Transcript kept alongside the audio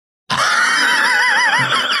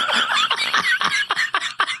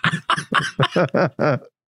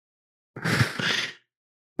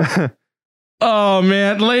Oh,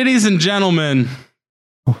 man. Ladies and gentlemen.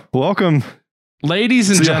 Welcome. Ladies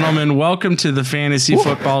and gentlemen, welcome to the Fantasy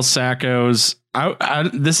Football Sackos.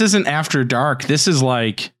 This isn't after dark. This is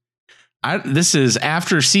this is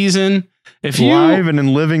after season. If you live and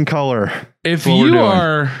in living color. If you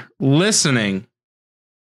are listening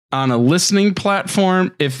on a listening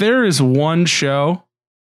platform, if there is one show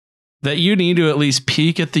that you need to at least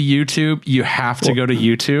peek at the YouTube, you have to go to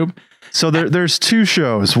YouTube. So there's two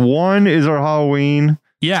shows. One is our Halloween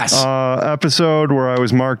episode where I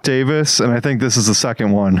was Mark Davis, and I think this is the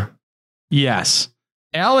second one. Yes.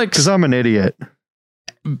 Alex. Because I'm an idiot.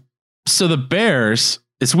 So the Bears,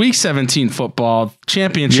 it's week 17 football.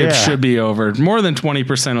 Championship should be over. More than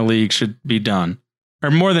 20% of leagues should be done.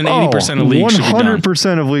 Or more than 80% of leagues should be done.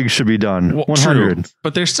 100% of leagues should be done. Well, 100. True.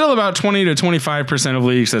 But there's still about 20 to 25% of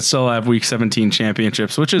leagues that still have week 17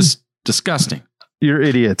 championships, which is disgusting. You're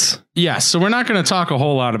idiots. Yes. So we're not going to talk a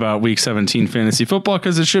whole lot about week 17 fantasy football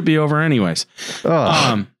because it should be over anyways.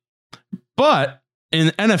 But in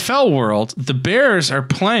the NFL world, the Bears are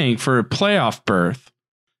playing for a playoff berth.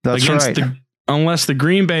 That's right. Unless the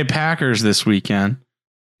Green Bay Packers this weekend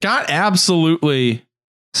got absolutely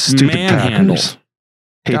manhandled.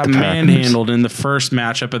 Got manhandled in the first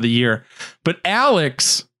matchup of the year. But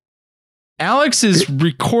Alex is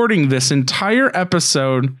recording this entire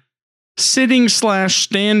episode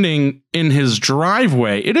sitting/standing in his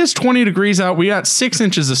driveway. It is 20 degrees out. We got 6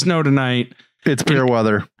 inches of snow tonight. It's bear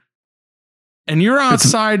weather. And you're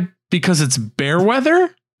outside because it's bear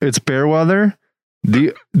weather? It's bear weather.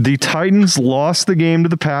 The Titans lost the game to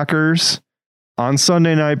the Packers on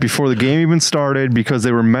Sunday night before the game even started because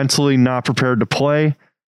they were mentally not prepared to play.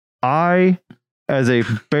 I, as a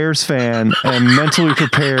Bears fan, am mentally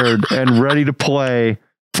prepared and ready to play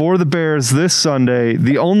for the Bears this Sunday.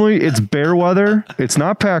 It's bear weather. It's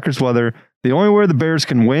not Packers weather. The only way the Bears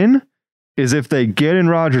can win is if they get in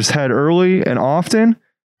Rodgers' head early and often,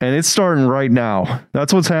 and it's starting right now.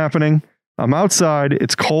 That's what's happening. I'm outside.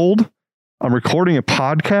 It's cold. I'm recording a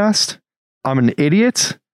podcast. I'm an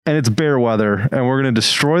idiot, and it's bear weather, and we're going to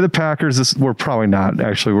destroy the Packers. We're probably not.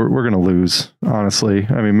 Actually, we're going to lose, honestly.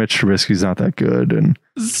 I mean, Mitch Trubisky's not that good, and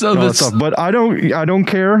all that stuff. But I don't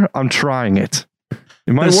care. I'm trying it.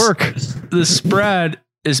 It might work. The spread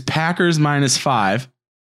is Packers -5.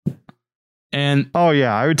 And oh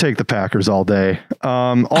yeah, I would take the Packers all day.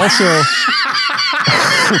 Also,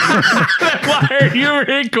 why are you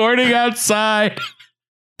recording outside?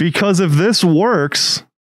 Because if this works,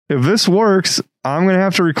 I'm going to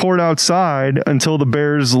have to record outside until the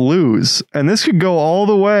Bears lose. And this could go all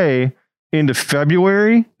the way into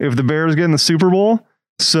February if the Bears get in the Super Bowl.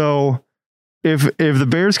 So if the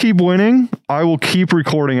Bears keep winning, I will keep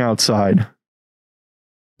recording outside.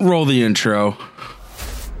 Roll the intro.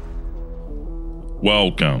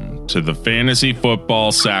 Welcome to the Fantasy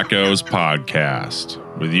Football Sackos podcast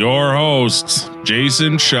with your hosts,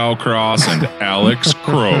 Jason Shellcross and Alex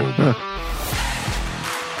Crow.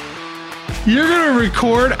 You're going to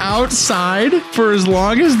record outside for as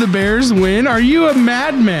long as the Bears win? Are you a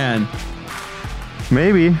madman?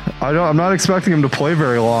 Maybe. I'm not expecting him to play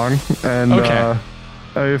very long. And okay.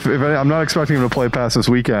 I'm not expecting him to play past this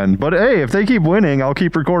weekend. But hey, if they keep winning, I'll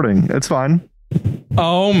keep recording. It's fine.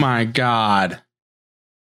 Oh my God.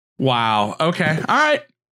 Wow. Okay. All right.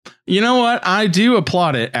 You know what? I do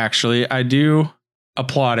applaud it, actually. I do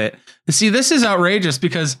applaud it. See, this is outrageous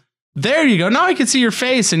because there you go. Now I can see your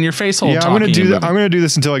face and your face hole. Yeah, I'm going to do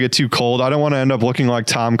this until I get too cold. I don't want to end up looking like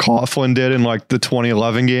Tom Coughlin did in like the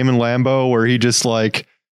 2011 game in Lambeau, where he just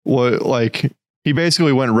he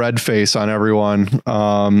basically went red face on everyone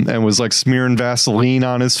and was like smearing Vaseline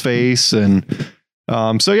on his face. And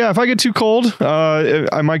so, yeah, if I get too cold,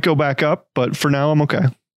 I might go back up. But for now, I'm okay.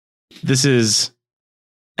 This is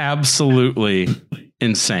absolutely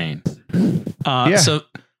insane. So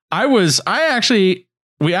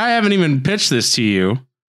I haven't even pitched this to you.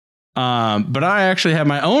 But I actually have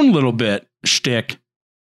my own little bit shtick.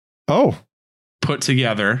 Put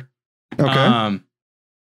together. Okay.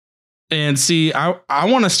 And see, I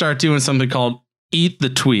want to start doing something called Eat the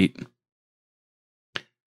Tweet.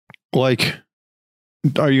 Like,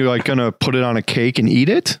 are you like going to put it on a cake and eat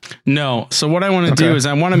it? No. So what I want to do is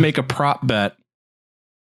I want to make a prop bet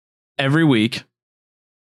every week.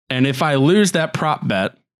 And if I lose that prop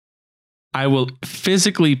bet, I will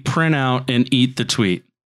physically print out and eat the tweet.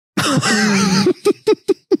 I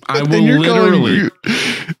will literally.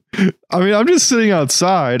 I mean, I'm just sitting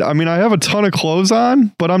outside. I mean, I have a ton of clothes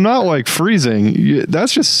on, but I'm not like freezing.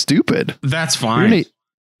 That's just stupid. That's fine.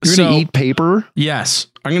 You're going to eat paper? Yes.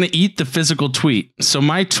 I'm going to eat the physical tweet. So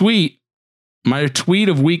my tweet my tweet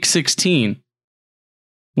of week 16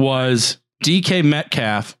 was DK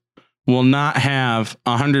Metcalf will not have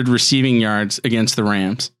 100 receiving yards against the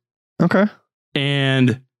Rams. Okay.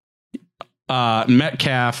 And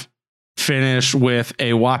Metcalf finished with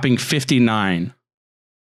a whopping 59.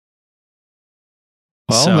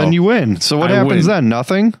 Well, then you win. So what happens then?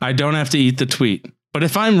 Nothing? I don't have to eat the tweet. But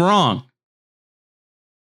if I'm wrong,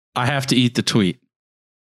 I have to eat the tweet.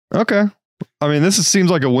 Okay. I mean, this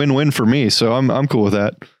seems like a win-win for me, so I'm cool with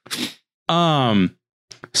that.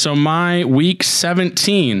 So my week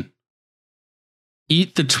 17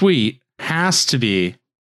 eat the tweet has to be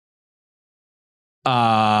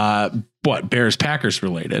Bears Packers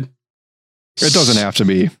related. It doesn't have to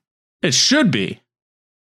be. It should be.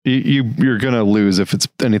 You're gonna lose if it's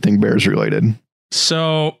anything Bears related.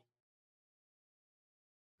 So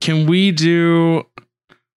can we do?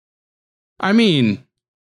 I mean,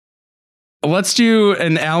 let's do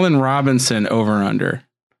an Allen Robinson over under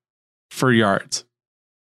for yards.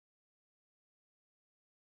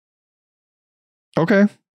 Okay.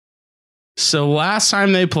 So last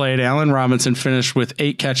time they played, Allen Robinson finished with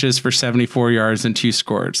 8 catches for 74 yards and 2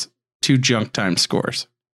 scores, 2 junk time scores.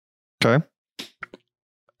 Okay.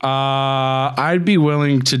 I'd be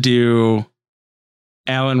willing to do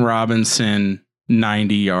Allen Robinson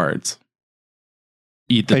 90 yards.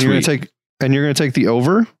 Eat the tweet. You're gonna take the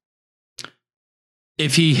over?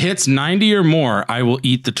 If he hits 90 or more, I will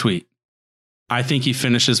eat the tweet. I think he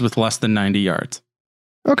finishes with less than 90 yards.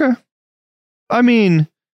 Okay. I mean,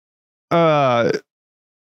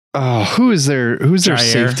 who's their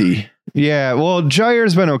safety? Yeah, well,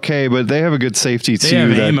 Jair's been okay, but they have a good safety too. They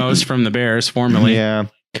have Amos from the Bears, formerly. Yeah.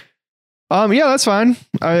 Yeah, that's fine.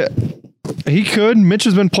 He could. Mitch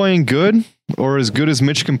has been playing good, or as good as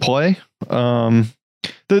Mitch can play.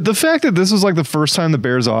 The fact that this was like the first time the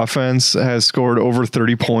Bears offense has scored over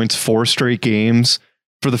 30 points 4 straight games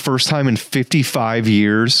for the first time in 55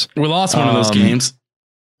 years. We lost one of those games.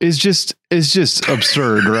 Is just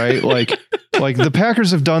absurd, right? Like the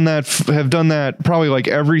Packers have done that probably like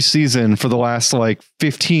every season for the last like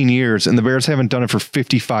 15 years, and the Bears haven't done it for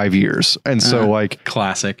 55 years. And so like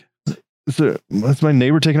classic. That's my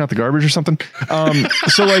neighbor taking out the garbage or something.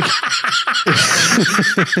 So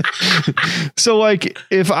like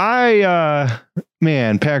if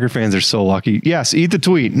man, Packer fans are so lucky. Yes, eat the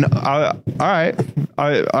tweet. No, all right.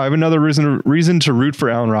 I have another reason to root for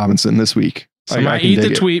Allen Robinson this week. So my eat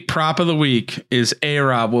the tweet prop of the week is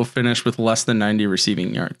A-Rob will finish with less than 90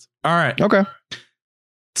 receiving yards. All right. Okay.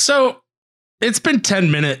 So it's been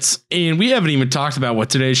 10 minutes and we haven't even talked about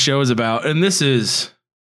what today's show is about. And this is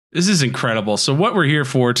incredible. So what we're here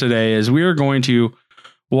for today is we are going to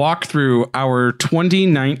walk through our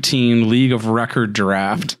 2019 League of Record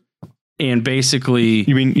draft. And basically,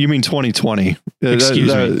 you mean 2020?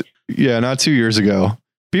 Excuse me. Yeah, not 2 years ago.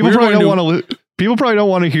 People probably don't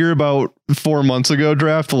want to hear about 4 months ago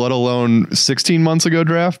draft, let alone 16 months ago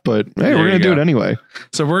draft. But hey, we're gonna do it anyway.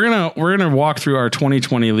 So we're gonna walk through our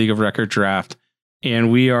 2020 League of Record draft,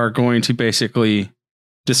 and we are going to basically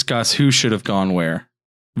discuss who should have gone where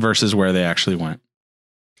versus where they actually went.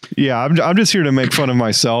 Yeah, I'm just here to make fun of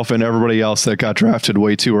myself and everybody else that got drafted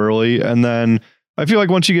way too early, and then I feel like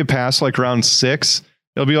once you get past like round 6.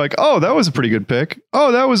 It'll be like, oh, that was a pretty good pick.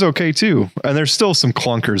 Oh, that was okay too. And there's still some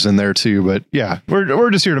clunkers in there too. But yeah,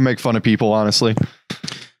 we're just here to make fun of people, honestly.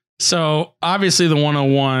 So obviously the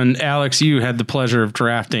 101, Alex, you had the pleasure of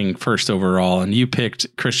drafting first overall and you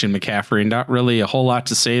picked Christian McCaffrey. Not really a whole lot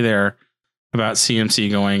to say there about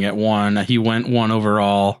CMC going at 1. He went 1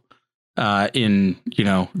 overall in,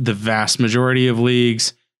 the vast majority of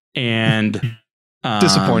leagues and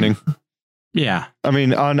disappointing. Yeah. I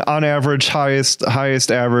mean, on average, highest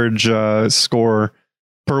average score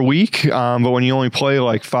per week. But when you only play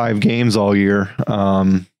like 5 games all year,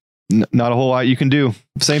 not a whole lot you can do.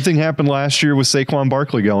 Same thing happened last year with Saquon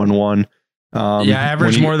Barkley going 1.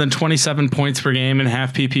 Average more than 27 points per game in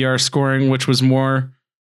half PPR scoring, which was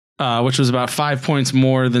about 5 points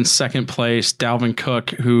more than second place Dalvin Cook,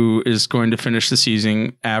 who is going to finish the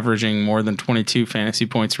season averaging more than 22 fantasy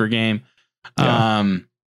points per game. Yeah.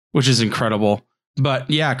 Which is incredible. But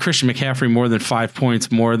yeah, Christian McCaffrey more than 5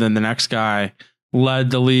 points more than the next guy.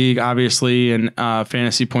 Led the league, obviously, in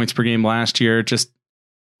fantasy points per game last year. Just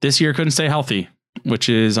this year couldn't stay healthy, which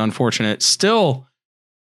is unfortunate. Still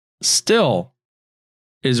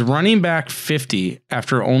is running back 50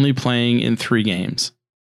 after only playing in 3 games.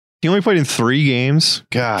 He only played in 3 games?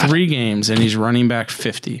 God. 3 games, and he's running back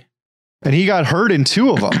 50. And he got hurt in 2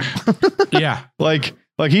 of them. Yeah. Like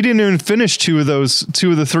he didn't even finish 2 of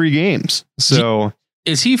the 3 games. So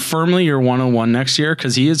is he firmly your 101 next year?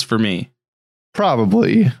 Because he is for me.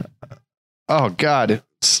 Probably. Oh God, it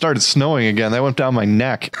started snowing again. That went down my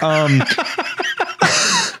neck.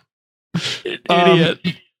 Idiot.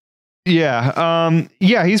 Yeah,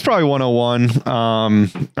 he's probably 101.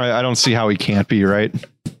 I don't see how he can't be, right?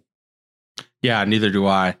 Yeah, neither do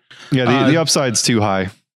I. Yeah, the upside's too high.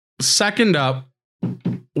 Second up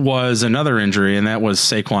was another injury, and that was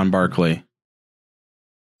Saquon Barkley.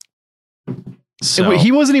 So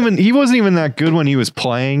He wasn't even that good when he was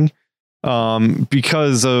playing,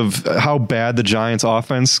 because of how bad the Giants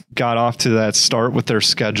offense got off to that start with their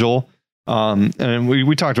schedule. And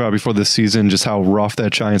we talked about before this season just how rough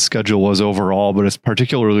that Giants schedule was overall, but it's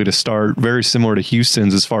particularly to start very similar to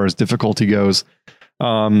Houston's as far as difficulty goes.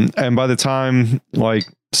 And by the time like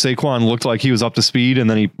Saquon looked like he was up to speed, and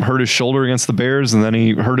then he hurt his shoulder against the Bears, and then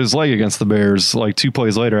he hurt his leg against the Bears like 2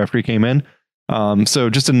 plays later after he came in. So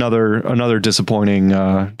just another disappointing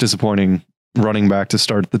running back to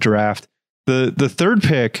start the draft. The third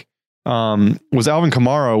pick was Alvin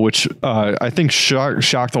Kamara, which I think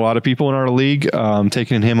shocked a lot of people in our league,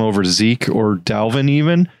 taking him over Zeke or Dalvin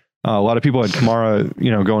even. A lot of people had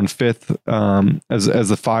Kamara, going fifth as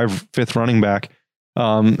the fifth running back.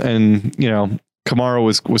 And Kamara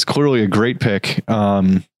was clearly a great pick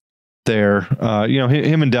there.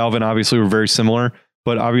 Him and Dalvin obviously were very similar,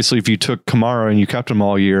 but obviously if you took Kamara and you kept him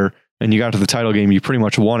all year and you got to the title game, you pretty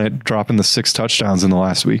much won it, dropping the 6 touchdowns in the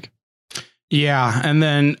last week. Yeah, and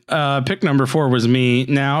then pick number 4 was me.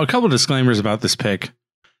 Now, a couple of disclaimers about this pick.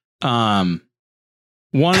 One,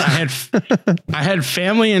 I had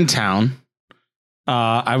family in town.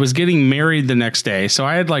 I was getting married the next day, so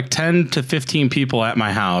I had like 10 to 15 people at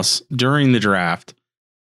my house during the draft.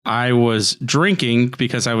 I was drinking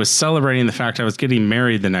because I was celebrating the fact I was getting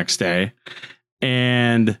married the next day,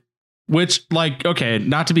 and which, like, okay,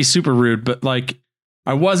 not to be super rude, but like,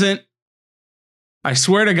 I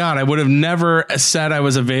swear to God, I would have never said I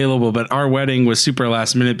was available, but our wedding was super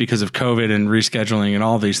last minute because of COVID and rescheduling and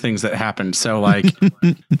all these things that happened. So like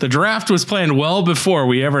the draft was planned well before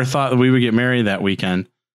we ever thought that we would get married that weekend.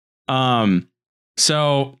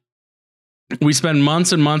 So we spend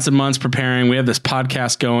months and months and months preparing. We have this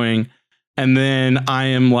podcast going, and then I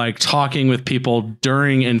am like talking with people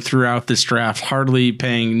during and throughout this draft, hardly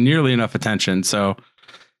paying nearly enough attention. So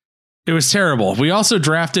it was terrible. We also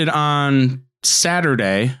drafted on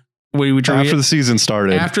Saturday. After the season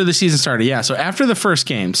started. Yeah. So after the first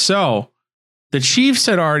game. So the Chiefs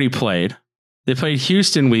had already played. They played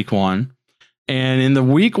Houston week 1. And in the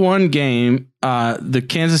week 1 game, the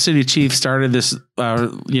Kansas City Chiefs started this,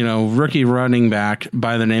 rookie running back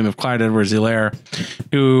by the name of Clyde Edwards-Helaire,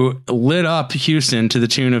 who lit up Houston to the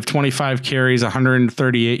tune of 25 carries,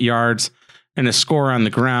 138 yards, and a score on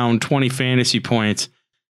the ground, 20 fantasy points.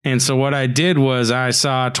 And so what I did was I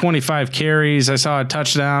saw 25 carries. I saw a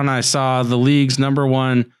touchdown. I saw the league's number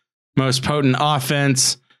 1 most potent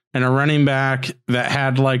offense and a running back that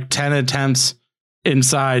had like 10 attempts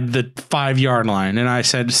inside the 5-yard line. And I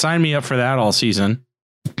said, sign me up for that all season.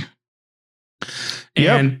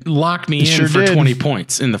 And lock me in for 20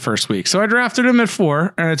 points in the first week. So I drafted him at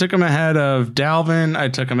 4, and I took him ahead of Dalvin. I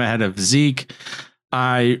took him ahead of Zeke.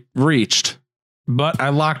 I reached, but I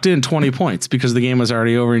locked in 20 points because the game was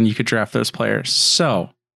already over and you could draft those players.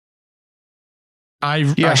 So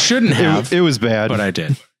I shouldn't have. It was bad, but I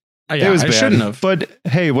did. It was bad. Shouldn't have. But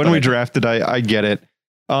hey, when we drafted, I get it.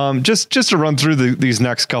 Just to run through these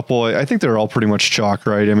next couple, I think they're all pretty much chalk,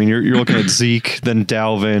 right? I mean, you're looking at Zeke, then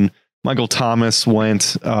Dalvin, Michael Thomas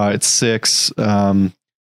went at 6.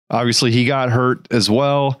 Obviously, he got hurt as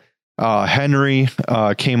well. Henry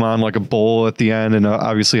came on like a bull at the end, and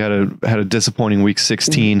obviously had a disappointing week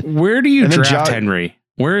 16. Where do you draft Henry?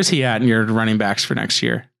 Where is he at in your running backs for next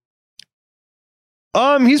year?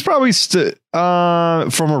 He's probably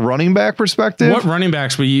from a running back perspective. What running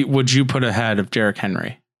backs would you put ahead of Derrick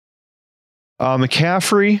Henry?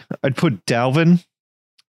 McCaffrey, I'd put Dalvin.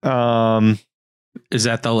 Is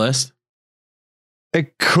that the list?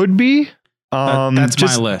 It could be. That's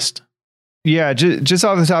my list. Yeah, just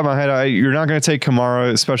off the top of my head, you're not going to take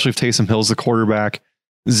Kamara, especially if Taysom Hill's the quarterback.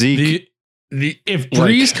 Zeke. If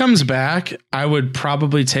Breeze comes back, I would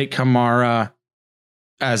probably take Kamara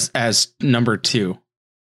as number 2.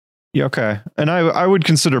 Yeah, okay. And I would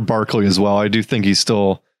consider Barkley as well. I do think he's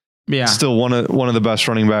still one of the best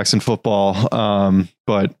running backs in football.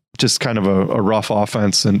 But just kind of a rough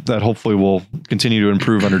offense, and that hopefully will continue to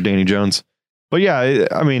improve under Danny Jones. But yeah,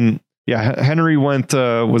 I mean, Henry was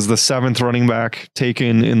the 7th running back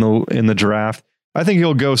taken in the draft. I think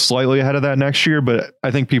he'll go slightly ahead of that next year, but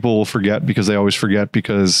I think people will forget because they always forget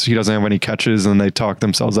because he doesn't have any catches and they talk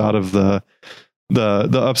themselves out of the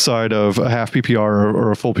upside of a half PPR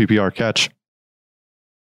or a full PPR catch.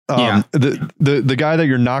 The guy that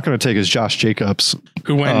you're not going to take is Josh Jacobs,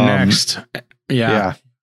 who went next. Yeah.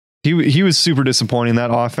 He was super disappointing.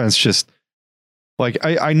 That offense just like,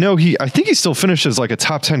 I think he still finished as like a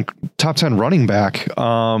top 10 running back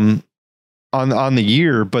on the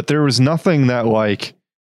year, but there was nothing that like,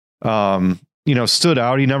 stood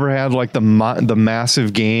out. He never had like the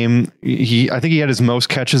massive game. I think he had his most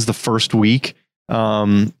catches the first week,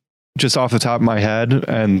 just off the top of my head.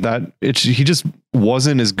 And he just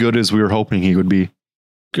wasn't as good as we were hoping he would be.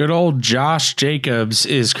 Good old Josh Jacobs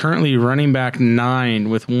is currently running back 9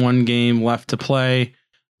 with 1 game left to play.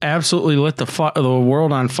 Absolutely lit the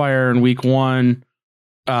world on fire in week 1.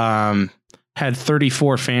 Had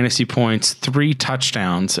 34 fantasy points, 3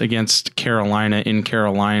 touchdowns against Carolina in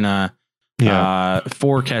Carolina.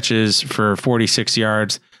 4 catches for 46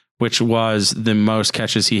 yards, which was the most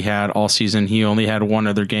catches he had all season. He only had 1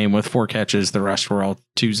 other game with 4 catches. The rest were all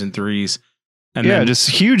 2s and 3s. And then just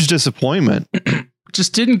huge disappointment.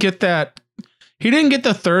 Just didn't get that. He didn't get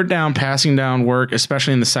the third down passing down work,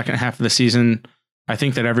 especially in the second half of the season. I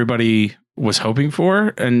think that everybody was hoping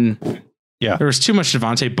for. And there was too much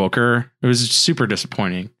Devontae Booker. It was super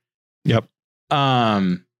disappointing. Yep.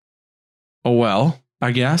 Oh, well,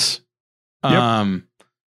 I guess. I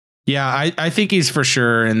think he's for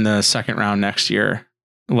sure in the second round next year,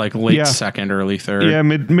 like late second, early third. Yeah,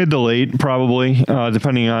 mid to late, probably,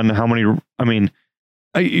 depending on how many. I mean,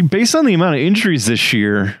 based on the amount of injuries this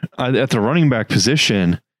year at the running back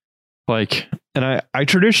position, like, and I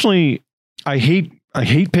traditionally hate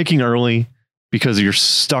picking early because you're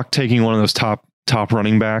stuck taking one of those top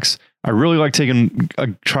running backs. I really like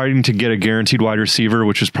trying to get a guaranteed wide receiver,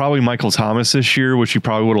 which is probably Michael Thomas this year, which you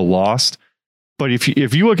probably would have lost. But if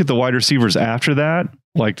you look at the wide receivers after that,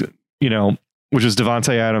 like, which is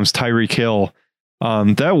Devontae Adams, Tyreek Hill,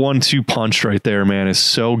 that 1-2 punch right there, man, is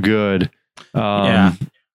so good.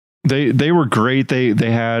 They were great. They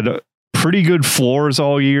had pretty good floors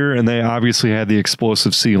all year, and they obviously had the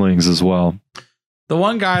explosive ceilings as well. The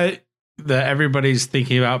one guy that everybody's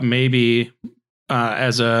thinking about maybe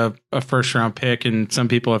as a first round pick, and some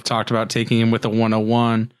people have talked about taking him with a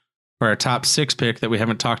 101 or a top 6 pick that we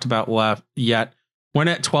haven't talked about left yet, went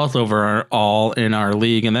at 12th overall in our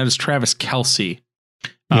league, and that is Travis Kelce.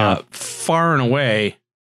 Far and away,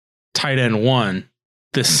 tight end 1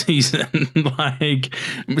 this season, like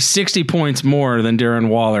 60 points more than Darren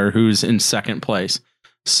Waller, who's in second place.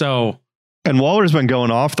 So, and Waller's been going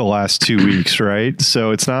off the last 2 weeks, right? So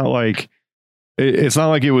it's not like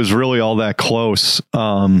it was really all that close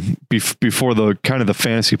before the kind of the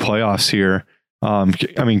fantasy playoffs here. I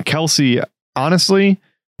mean, Kelce, honestly,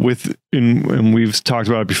 and we've talked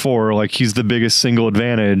about it before, like he's the biggest single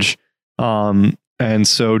advantage. And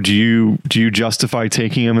so do you justify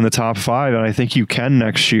taking him in the top 5? And I think you can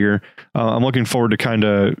next year. I'm looking forward to kind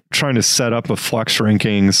of trying to set up a flex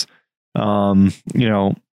rankings, and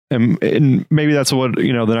maybe that's what,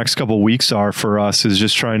 the next couple of weeks are for us, is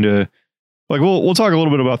just trying to, like, we'll talk a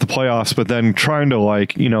little bit about the playoffs, but then trying to,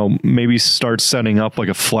 like, maybe start setting up like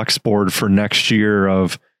a flex board for next year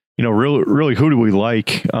of, really who do we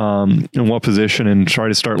like in what position, and try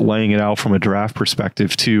to start laying it out from a draft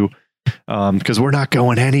perspective too. Because we're not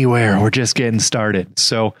going anywhere. We're just getting started.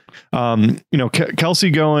 So,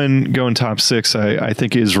 Kelce going top 6, I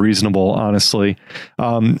think is reasonable, honestly.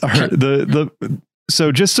 So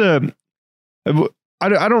just I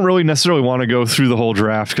don't really necessarily want to go through the whole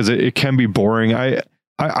draft because it can be boring. I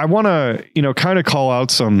want to, kind of call out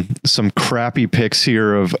some crappy picks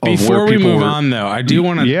here of before we move on, though. I do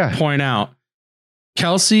want to point out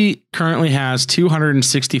Kelce currently has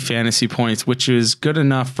 260 fantasy points, which is good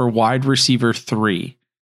enough for wide receiver 3.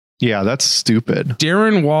 Yeah, that's stupid.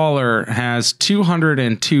 Darren Waller has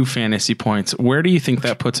 202 fantasy points. Where do you think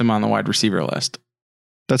that puts him on the wide receiver list?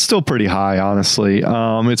 That's still pretty high, honestly.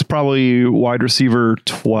 It's probably wide receiver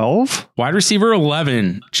 12. Wide receiver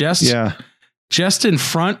 11. Just in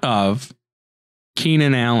front of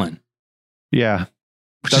Keenan Allen. Yeah.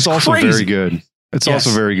 That's also crazy. Very good. It's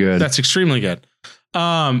also very good. That's extremely good.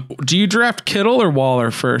 Do you draft Kittle or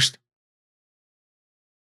Waller first?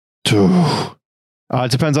 It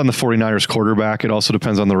depends on the 49ers quarterback. It also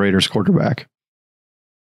depends on the Raiders quarterback.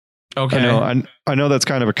 Okay. I know that's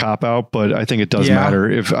kind of a cop out, but I think it does matter.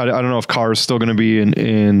 If I don't know if Carr is still going to be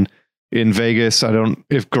in Vegas.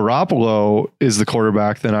 If Garoppolo is the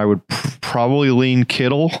quarterback, then I would probably lean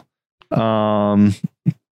Kittle. But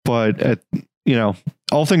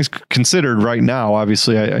all things considered right now,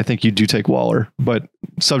 obviously I think you do take Waller, but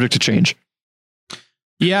subject to change.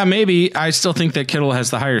 Yeah, maybe. I still think that Kittle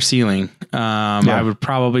has the higher ceiling. I would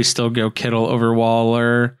probably still go Kittle over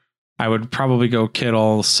Waller. I would probably go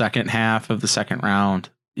Kittle second half of the second round.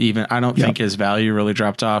 even. I don't think his value really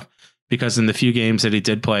dropped off because in the few games that he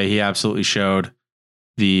did play, he absolutely showed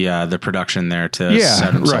the production there to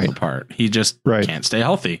set himself apart. He just can't stay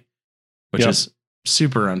healthy, which is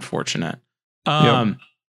super unfortunate. Now,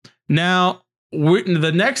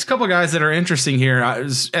 the next couple guys that are interesting here,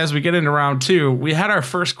 as we get into round 2, we had our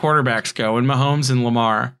first quarterbacks go in Mahomes and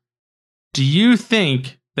Lamar. Do you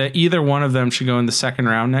think that either one of them should go in the second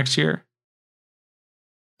round next year?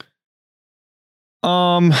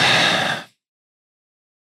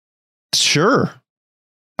 Sure.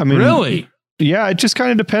 I mean, really? Yeah, it just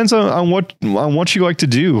kind of depends on what you like to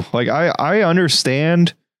do. Like I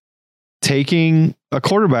understand taking a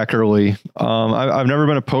quarterback early. I've never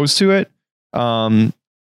been opposed to it. Is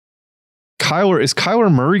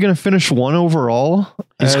Kyler Murray going to finish 1 overall?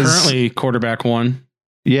 He's currently quarterback 1.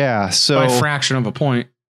 Yeah, so by a fraction of a point.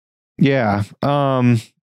 Yeah.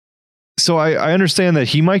 So I understand that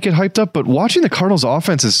he might get hyped up, but watching the Cardinals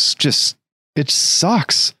offense is just, it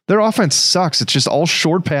sucks. Their offense sucks. It's just all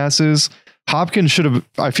short passes. Hopkins should have,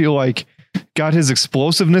 I feel like, got his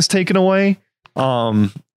explosiveness taken away.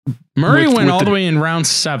 Murray went all the way in round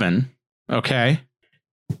 7. Okay.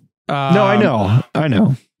 No, I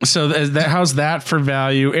know. So how's that for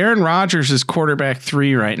value? Aaron Rodgers is quarterback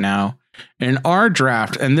 3 right now. In our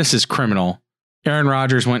draft, and this is criminal, Aaron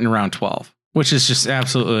Rodgers went in round 12, which is just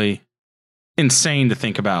absolutely insane to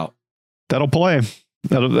think about. That'll play.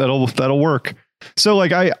 That'll work. So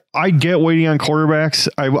like I get waiting on quarterbacks.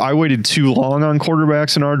 I waited too long on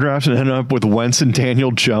quarterbacks in our draft and ended up with Wentz and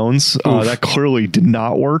Daniel Jones. That clearly did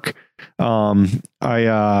not work.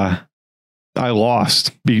 I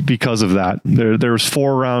lost because of that. There was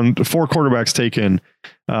 4 quarterbacks taken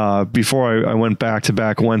before I went back to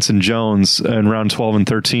back Wentz and Jones in round 12 and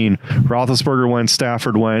 13. Roethlisberger went,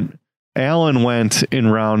 Stafford went, Allen went in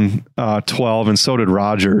round 12, and so did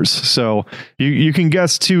Rodgers. So you can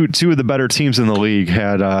guess two of the better teams in the league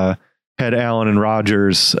had Allen and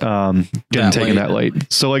Rodgers getting taken that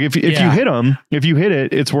late. So like if you hit them, if you hit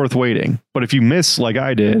it, it's worth waiting. But if you miss like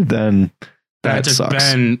I did, then that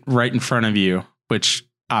sucks. Ben right in front of you, which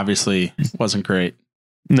obviously wasn't great.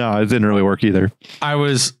 No, it didn't really work either. I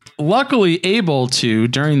was luckily able to,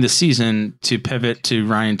 during the season, to pivot to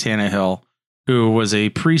Ryan Tannehill, who was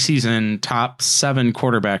a preseason top 7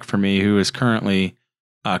 quarterback for me, who is currently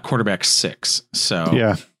quarterback 6. So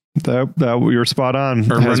yeah, that you're spot on.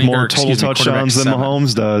 Has more total touchdowns than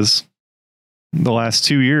Mahomes does the last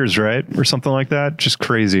 2 years, right? Or something like that. Just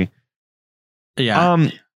crazy. Yeah.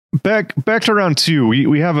 Back to round 2.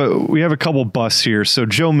 We have a couple busts here. So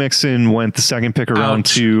Joe Mixon went the second pick of round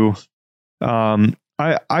 2.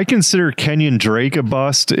 I consider Kenyon Drake a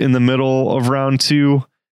bust in the middle of round 2.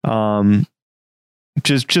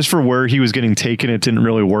 Just for where he was getting taken, it didn't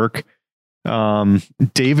really work.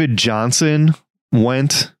 David Johnson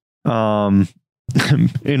went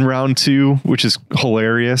in round 2, which is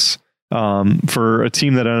hilarious for a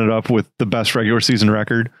team that ended up with the best regular season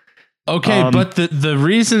record. Okay, but the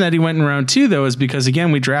reason that he went in round 2, though, is because,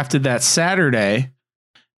 again, we drafted that Saturday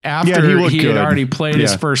after he had already played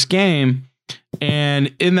his first game.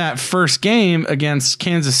 And in that first game against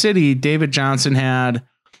Kansas City, David Johnson had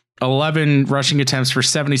 11 rushing attempts for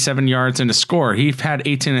 77 yards and a score. He had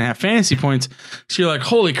 18.5 fantasy points. So you're like,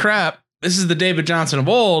 holy crap, this is the David Johnson of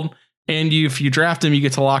old. And if you draft him, you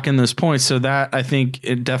get to lock in those points. So that, I think,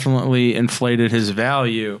 it definitely inflated his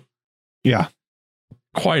value. Yeah.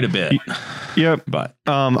 Quite a bit. Yep. But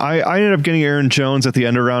I ended up getting Aaron Jones at the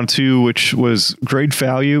end of round 2, which was great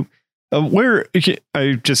value. Where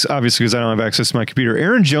I just, obviously, because I don't have access to my computer,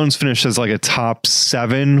 Aaron Jones finished as like a top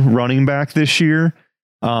 7 running back this year.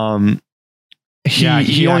 He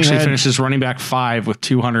actually finished as running back 5 with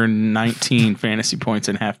 219 fantasy points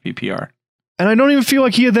in half PPR. And I don't even feel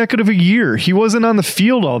like he had that good of a year. He wasn't on the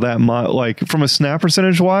field all that much, like from a snap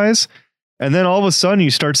percentage wise. And then all of a sudden you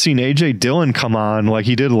start seeing AJ Dillon come on like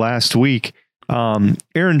he did last week.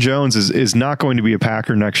 Aaron Jones is not going to be a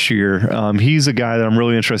Packer next year. He's a guy that I'm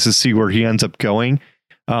really interested to see where he ends up going.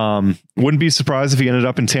 Wouldn't be surprised if he ended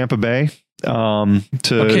up in Tampa Bay. You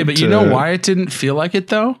know why it didn't feel like it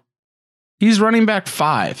though? He's running back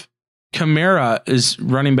 5. Kamara is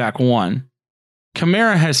running back 1.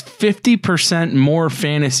 Kamara has 50% more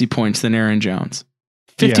fantasy points than Aaron Jones.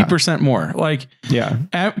 50% more. Like,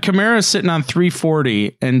 Kamara is sitting on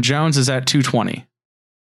 340 and Jones is at 220.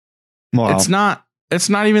 Wow. It's not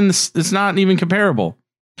even comparable.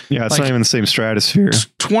 Yeah, it's not even the same stratosphere.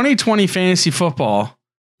 2020 fantasy football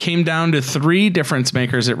came down to 3 difference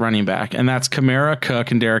makers at running back, and that's Kamara,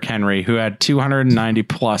 Cook, and Derrick Henry, who had 290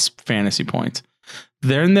 plus fantasy points.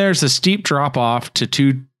 Then there's a steep drop off to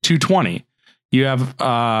 220. You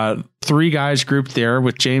have 3 guys grouped there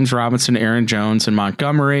with James Robinson, Aaron Jones, and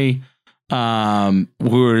Montgomery,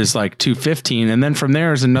 who is like 215. And then from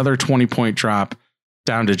there is another 20-point drop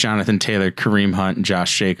down to Jonathan Taylor, Kareem Hunt, and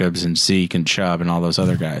Josh Jacobs, and Zeke and Chubb, and all those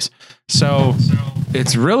other guys. So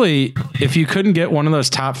it's really, if you couldn't get one of those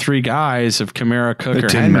top 3 guys of Kamara, Cook, or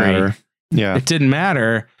Henry, it didn't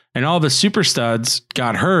matter. And all the super studs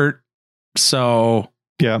got hurt. So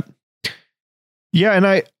yeah.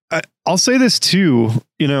 And I'll say this too,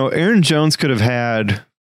 Aaron Jones could have had,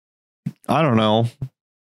 I don't know,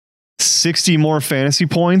 60 more fantasy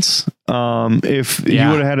points if you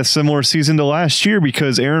would have had a similar season to last year,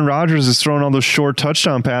 because Aaron Rodgers is throwing all those short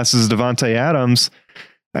touchdown passes to Devontae Adams.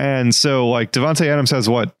 And so like Devontae Adams has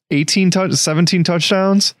 17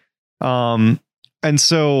 touchdowns. And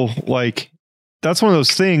so like, that's one of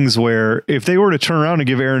those things where if they were to turn around and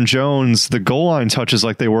give Aaron Jones the goal line touches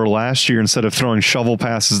like they were last year, instead of throwing shovel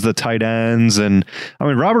passes to the tight ends. And I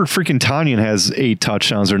mean, Robert freaking Tonyan has 8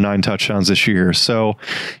 touchdowns or 9 touchdowns this year. So,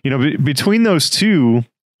 between those two,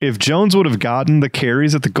 if Jones would have gotten the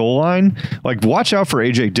carries at the goal line, like watch out for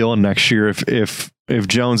AJ Dillon next year. If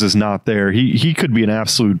Jones is not there, he could be an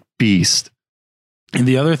absolute beast. And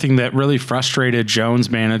the other thing that really frustrated Jones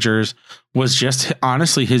managers was just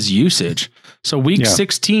honestly his usage. So week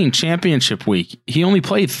 16, championship week, he only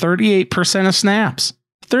played 38% of snaps.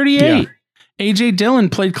 38. Yeah. AJ Dillon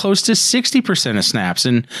played close to 60% of snaps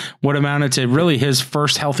in what amounted to really his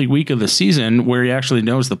first healthy week of the season, where he actually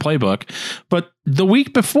knows the playbook. But the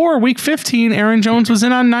week before, week 15, Aaron Jones was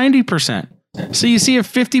in on 90%. So you see a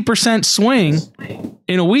 50% swing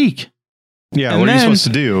in a week. Yeah, and what are you supposed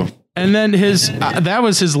to do? And then that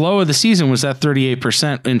was his low of the season, was that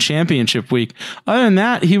 38% in championship week. Other than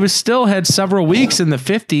that, he was still had several weeks in the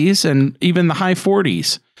 50s and even the high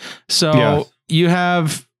 40s. So you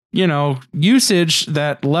have, usage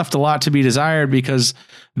that left a lot to be desired, because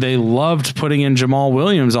they loved putting in Jamal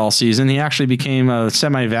Williams all season. He actually became a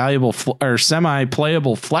semi-valuable or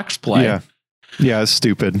semi-playable flex play. Yeah, it's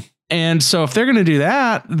stupid. And so if they're going to do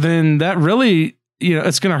that, then that really,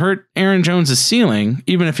 it's going to hurt Aaron Jones' ceiling.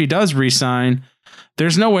 Even if he does re-sign,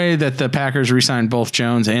 there's no way that the Packers re-sign both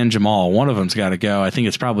Jones and Jamal. One of them's got to go. I think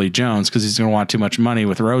it's probably Jones, because he's going to want too much money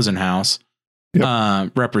with Rosenhaus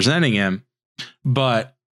representing him.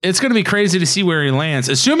 But it's going to be crazy to see where he lands.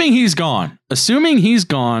 Assuming he's gone,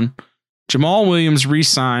 Jamal Williams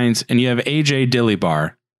re-signs, and you have AJ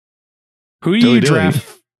Dilley. Who do you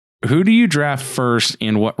draft? Who do you draft first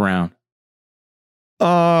in what round?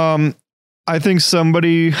 I think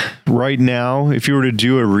somebody right now, if you were to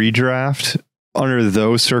do a redraft under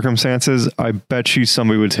those circumstances, I bet you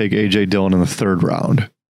somebody would take AJ Dillon in the 3rd round.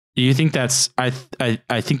 Do you think that's, I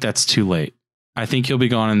think that's too late. I think he'll be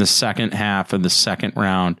gone in the second half of the 2nd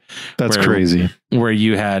round. That's crazy. Where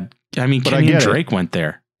you had, Kenyon Drake went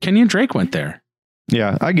there. Kenyon Drake went there.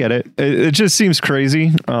 Yeah, I get it. It just seems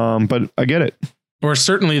crazy. But I get it. Or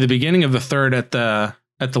certainly the beginning of the 3rd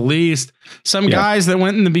at the least. Some guys that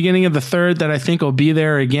went in the beginning of the 3rd that I think will be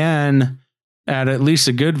there again at least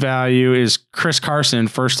a good value is Chris Carson,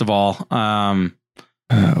 first of all. Oh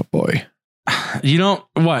boy.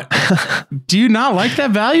 What? Do you not like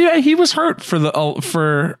that value? He was hurt for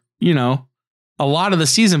a lot of the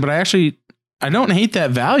season, but I don't hate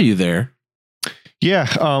that value there. Yeah.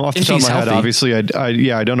 Off the top of my head, obviously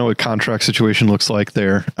I don't know what contract situation looks like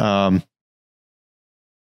there.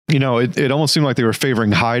 It almost seemed like they were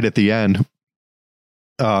favoring Hyde at the end.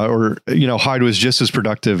 Hyde was just as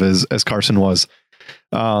productive as Carson was.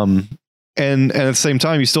 And at the same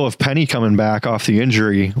time, you still have Penny coming back off the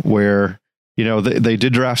injury, where, they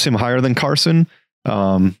did draft him higher than Carson.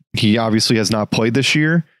 He obviously has not played this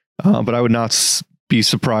year, but I would not be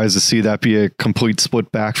surprised to see that be a complete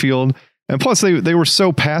split backfield. And plus they were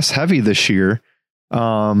so pass heavy this year.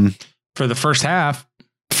 For the first half.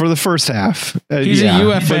 He's a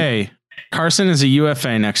UFA. Carson is a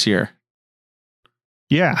UFA next year.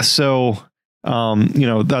 Yeah. So,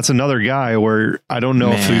 that's another guy where I don't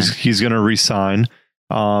know if he's going to resign.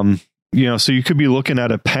 So you could be looking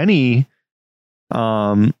at a Penny.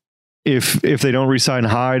 If they don't resign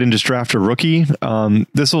Hyde and just draft a rookie,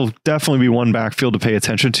 this will definitely be one backfield to pay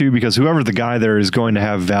attention to, because whoever the guy there is going to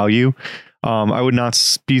have value. I would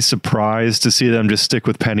not be surprised to see them just stick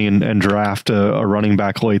with Penny and draft a running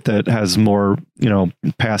back late that has more,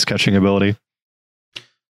 pass catching ability.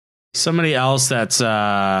 Somebody else that's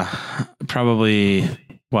probably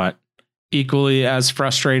equally as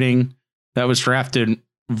frustrating that was drafted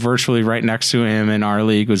virtually right next to him in our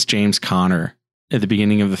league was James Conner at the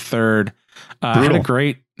beginning of the 3rd. Had a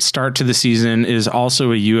great start to the season, is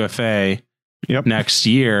also a UFA next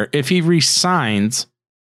year. If he resigns,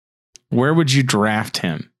 where would you draft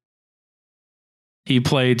him? He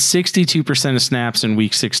played 62% of snaps in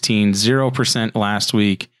week 16, 0% last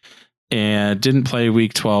week, and didn't play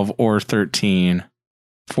week 12 or 13.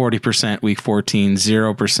 40% week 14,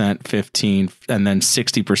 0% 15, and then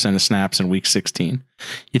 60% of snaps in week 16.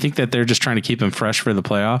 You think that they're just trying to keep him fresh for the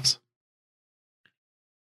playoffs?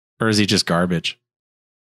 Or is he just garbage?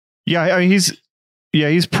 Yeah, I mean, he's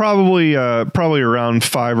probably around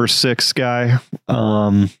 5 or 6 guy.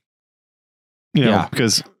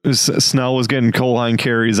 Because Snell was getting goal line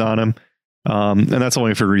carries on him. And that's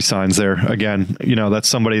only if he resigns there. Again, that's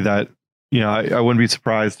somebody that, I wouldn't be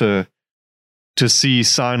surprised to see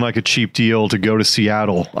sign like a cheap deal to go to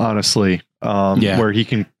Seattle, honestly. Where he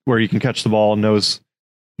can catch the ball, knows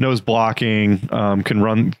blocking, can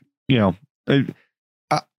run,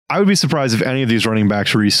 I would be surprised if any of these running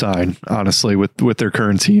backs re-sign, honestly, with their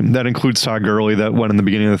current team. That includes Todd Gurley that went in the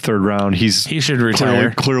beginning of the 3rd round. He should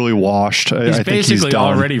retire. Clearly washed. I think basically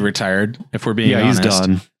already retired, if we're being honest. He's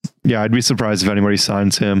done. Yeah, I'd be surprised if anybody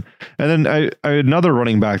signs him. And then I had another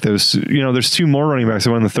running back that was, there's 2 more running backs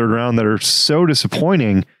that went in the 3rd round that are so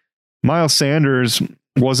disappointing. Miles Sanders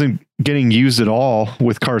wasn't getting used at all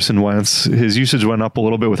with Carson Wentz. His usage went up a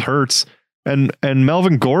little bit with Hurts. And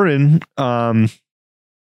Melvin Gordon,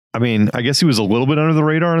 I mean, I guess he was a little bit under the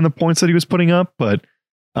radar in the points that he was putting up, but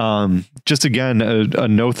just again, a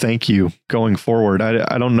no thank you going forward.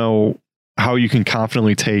 I don't know how you can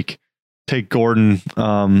confidently take Gordon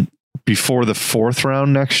before the 4th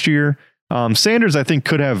round next year. Sanders, I think,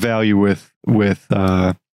 could have value with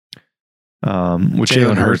Jalen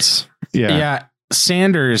Hurts. Yeah.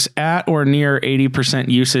 Sanders at or near 80%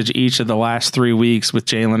 usage each of the last 3 weeks with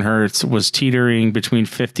Jalen Hurts, was teetering between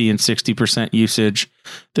 50 and 60% usage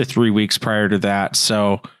the 3 weeks prior to that.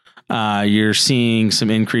 So you're seeing some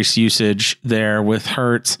increased usage there with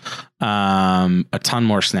Hurts. A ton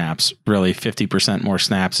more snaps, really 50% more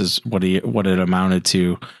snaps is what it amounted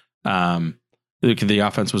to. The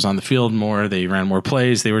offense was on the field more. They ran more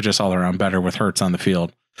plays. They were just all around better with Hurts on the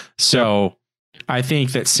field. So I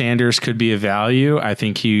think that Sanders could be a value. I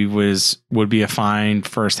think he would be a fine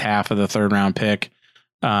first half of the 3rd round pick.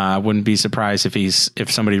 I wouldn't be surprised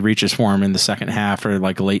if somebody reaches for him in the second half or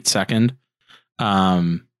like late second.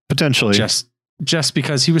 Potentially. Just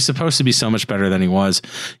because he was supposed to be so much better than he was.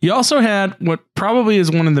 You also had what probably is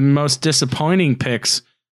one of the most disappointing picks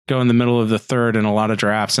go in the middle of the 3rd in a lot of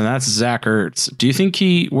drafts, and that's Zach Ertz.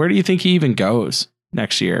 Where do you think he even goes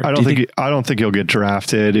next year? I don't think he'll get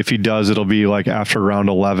drafted. If he does, it'll be like after round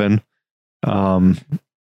 11.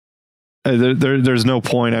 There's no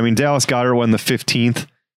point. I mean, Dallas Goedert went the 15th.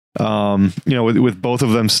 With both of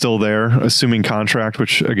them still there, assuming contract,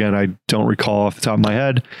 which again I don't recall off the top of my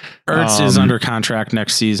head. Ertz is under contract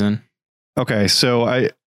next season. Okay, so I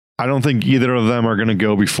don't think either of them are going to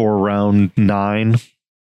go before round 9.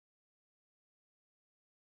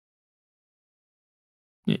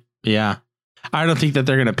 Yeah. I don't think that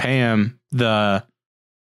they're going to pay him.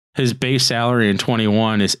 His base salary in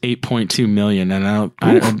 21 is $8.2 million, and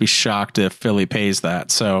I would be shocked if Philly pays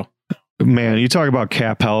that. So, man, you talk about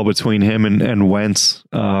cap hell between him and Wentz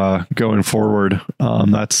going forward.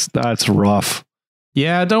 That's rough.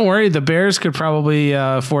 Yeah, don't worry. The Bears could probably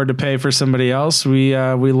afford to pay for somebody else. We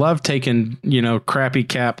love taking crappy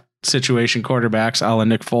cap situation quarterbacks a la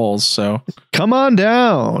Nick Foles. So come on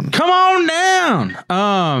down.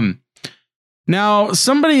 Now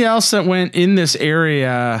somebody else that went in this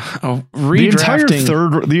area,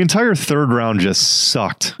 redrafting the entire third round just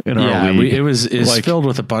sucked in our league. It was filled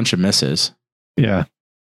with a bunch of misses. Yeah.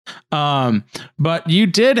 But you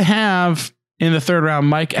did have in the 3rd round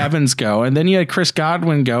Mike Evans go, and then you had Chris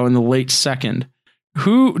Godwin go in the late 2nd.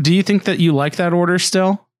 Who do you think that you like that order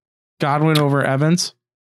still? Godwin over Evans?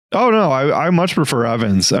 Oh no, I much prefer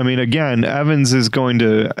Evans. I mean, again, Evans is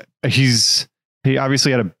he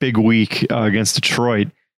obviously had a big week against Detroit.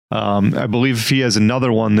 I believe if he has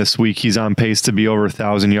another one this week, he's on pace to be over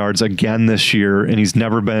 1,000 yards again this year. And he's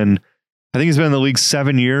never been, I think he's been in the league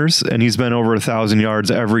 7 years and he's been over 1,000 yards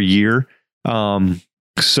every year.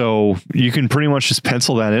 So you can pretty much just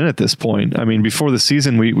pencil that in at this point. I mean, before the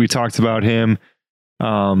season, we talked about him.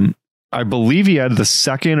 I believe he had the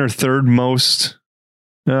 2nd or 3rd most.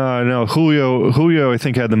 No, Julio, I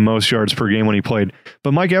think had the most yards per game when he played,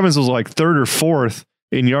 but Mike Evans was like 3rd or 4th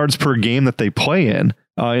in yards per game that they play in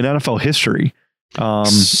NFL history.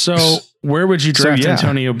 So where would you draft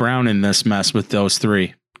Antonio Brown in this mess with those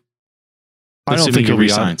 3? I don't think he'll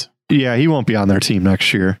be on. Yeah, he won't be on their team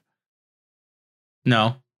next year.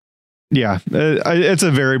 No. Yeah, it's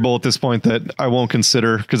a variable at this point that I won't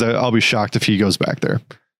consider because I'll be shocked if he goes back there.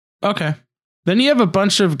 Okay. Then you have a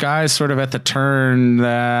bunch of guys sort of at the turn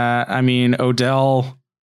that that. I mean, Odell,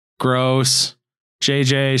 Gross,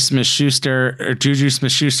 JJ Smith-Schuster, or Juju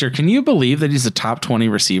Smith-Schuster. Can you believe that he's a top 20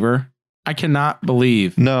 receiver? I cannot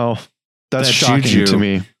believe. No, that's that shocking Juju to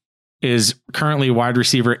me. Is currently wide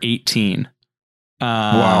receiver 18.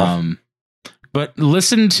 Wow. But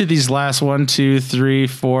listen to these last 1, 2, 3,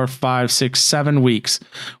 4, 5, 6, 7 weeks,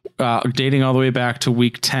 dating all the way back to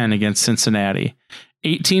week 10 against Cincinnati.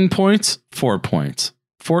 18 points, 4 points.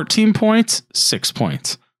 14 points, 6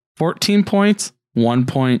 points. 14 points, 1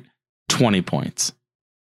 point, 20 points.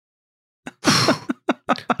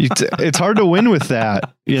 It's hard to win with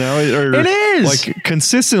that, you know, or it is like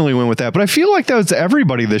consistently win with that. But I feel like that was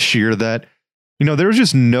everybody this year that, you know, there was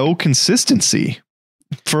just no consistency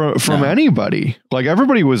from anybody. Like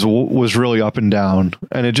everybody was really up and down,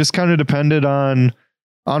 and it just kind of depended on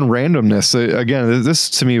randomness. Again, this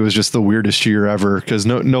to me was just the weirdest year ever because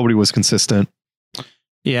nobody was consistent.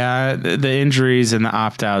 Yeah, the injuries and the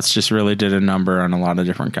opt-outs just really did a number on a lot of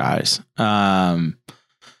different guys.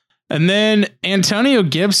 And then Antonio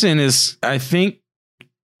Gibson is, I think,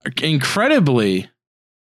 incredibly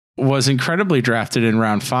drafted in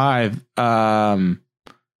round 5. I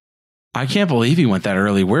can't believe he went that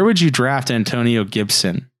early. Where would you draft Antonio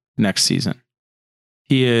Gibson next season?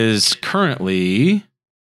 He is currently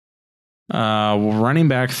running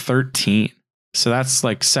back 13. So that's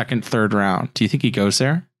like second, third round. Do you think he goes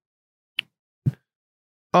there?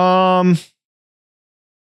 Yeah.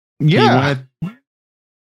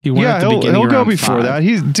 He'll go before 5. that.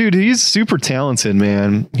 He's super talented,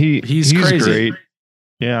 man. He's crazy. Great.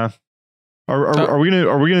 Yeah. Are we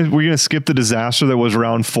gonna skip the disaster that was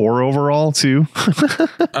round 4 overall too?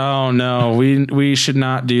 Oh no, we should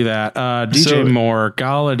not do that. DJ Moore,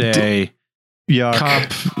 Galladay, Yuck. Cup,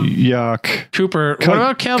 Yuck. Cooper. What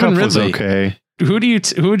about Calvin Cup Ridley? Was okay. Who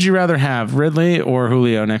would you rather have, Ridley or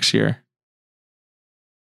Julio next year?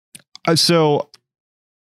 So,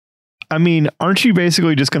 I mean, aren't you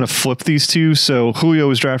basically just going to flip these two? So Julio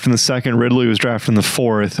was drafted in the 2nd, Ridley was drafted in the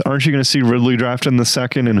 4th. Aren't you going to see Ridley drafted in the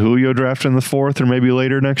 2nd and Julio drafted in the 4th, or maybe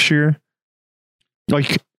later next year?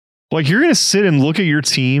 Like you're going to sit and look at your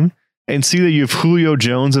team and see that you have Julio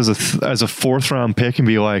Jones as a 4th round pick and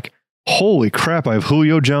be like, holy crap, I have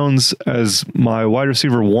Julio Jones as my wide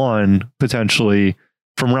receiver 1 potentially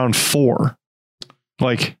from round 4.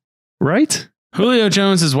 Like, right? Julio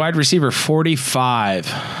Jones is wide receiver 45,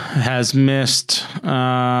 has missed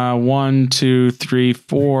 1, 2, 3,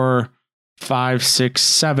 4, 5, 6,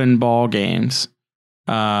 7 ball games.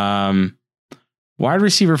 Wide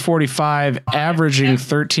receiver 45, averaging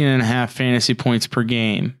 13.5 fantasy points per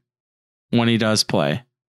game when he does play.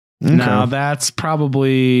 Okay. Now that's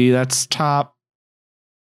top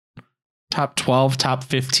 12, top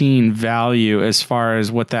 15 value as far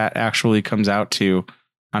as what that actually comes out to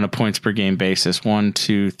on a points per game basis. 1,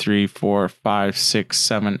 2, 3, 4, 5, 6,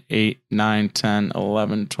 7, 8, 9, 10,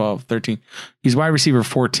 11, 12, 13. He's wide receiver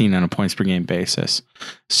 14 on a points per game basis.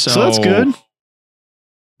 So that's good.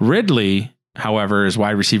 Ridley, however, is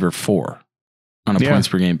wide receiver 4 on a points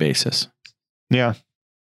per game basis. Yeah.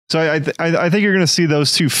 So I think you're going to see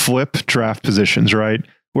those two flip draft positions, right?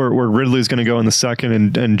 Where Ridley's going to go in the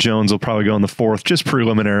 2nd and Jones will probably go in the 4th, just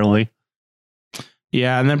preliminarily.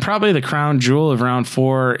 Yeah, and then probably the crown jewel of round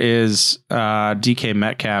 4 is DK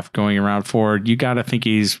Metcalf going in round 4. You got to think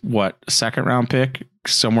he's a 2nd round pick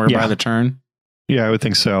somewhere by the turn. Yeah, I would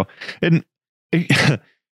think so. And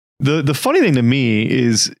the funny thing to me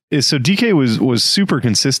is so DK was super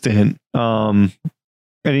consistent.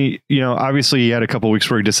 And he, obviously he had a couple of weeks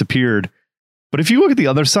where he disappeared. But if you look at the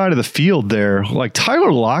other side of the field there, like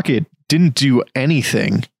Tyler Lockett didn't do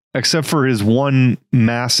anything except for his one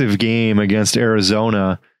massive game against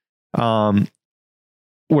Arizona,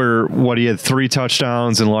 where he had 3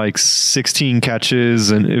 touchdowns and like 16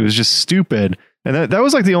 catches, and it was just stupid. And that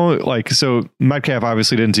was like the only, so Metcalf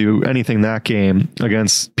obviously didn't do anything that game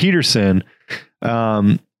against Peterson.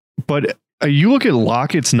 But you look at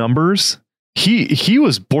Lockett's numbers, he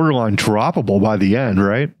was borderline droppable by the end,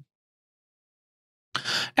 right?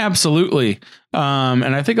 Absolutely.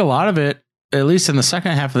 And I think a lot of it, at least in the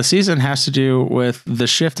second half of the season, has to do with the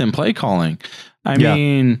shift in play calling. I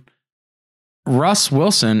mean, Russ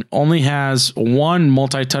Wilson only has 1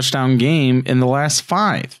 multi-touchdown game in the last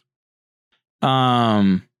 5.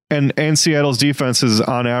 And Seattle's defense has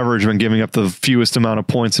on average been giving up the fewest amount of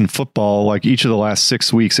points in football, like each of the last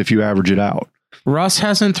 6 weeks, if you average it out. Russ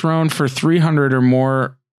hasn't thrown for 300 or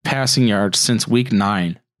more passing yards since week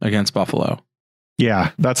 9 against Buffalo.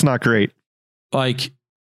 Yeah, that's not great. Like,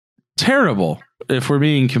 terrible, if we're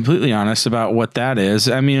being completely honest about what that is.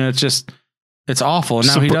 I mean, it's awful.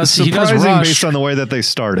 Now he does rush based on the way that they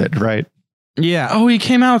started, right? Yeah. Oh, he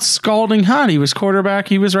came out scalding hot. He was quarterback.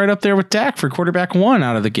 He was right up there with Dak for quarterback 1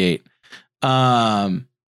 out of the gate. And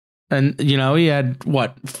he had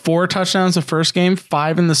 4 touchdowns the first game,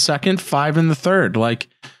 5 in the second, 5 in the third. Like,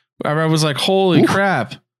 I was like, holy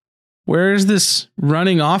crap, where is this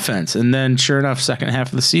running offense? And then sure enough, second half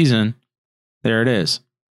of the season, there it is.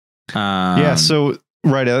 So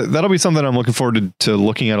right. That'll be something I'm looking forward to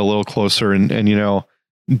looking at a little closer and you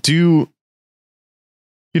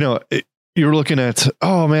were looking at,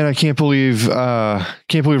 oh man, I can't believe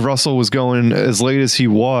Russell was going as late as he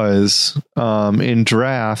was in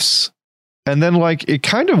drafts. And then it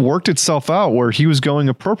kind of worked itself out where he was going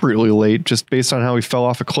appropriately late just based on how he fell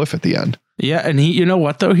off a cliff at the end. Yeah. And he, you know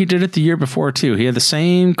what though? He did it the year before too. He had the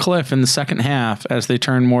same cliff in the second half as they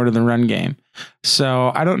turned more to the run game.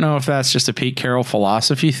 So I don't know if that's just a Pete Carroll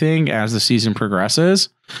philosophy thing as the season progresses.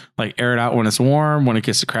 Like air it out when it's warm, when it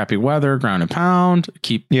gets to crappy weather, ground and pound,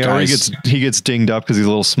 keep guys. He gets dinged up because he's a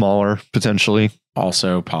little smaller, potentially.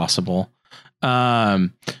 Also possible. Now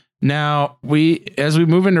as we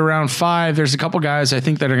move into round 5, there's a couple guys I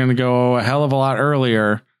think that are going to go a hell of a lot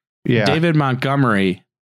earlier. Yeah. David Montgomery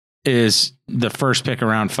is the first pick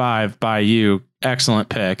around 5 by you. Excellent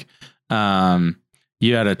pick.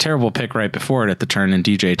 You had a terrible pick right before it at the turn in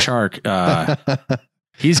DJ Chark.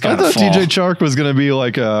 He's got I thought DJ Chark was going to be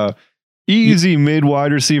like a easy mid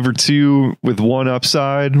wide receiver 2 with 1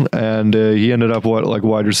 upside. And he ended up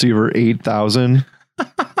wide receiver 8,000.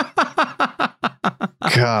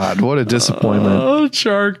 God, what a disappointment. Oh,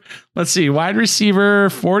 Chark. Let's see. Wide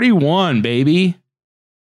receiver 41, baby.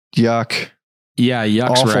 Yuck. Yeah,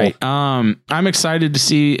 yuck's Awful. right. I'm excited to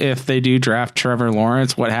see if they do draft Trevor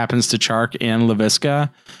Lawrence, what happens to Chark and LaVisca.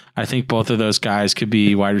 I think both of those guys could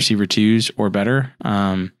be wide receiver 2s or better.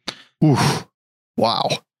 Oof. Wow.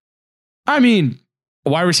 I mean,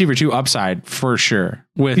 wide receiver 2 upside for sure.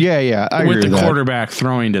 With with the quarterback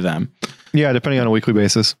throwing to them. Yeah, depending on a weekly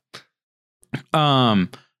basis. But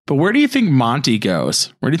where do you think Monty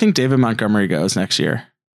goes? Where do you think David Montgomery goes next year?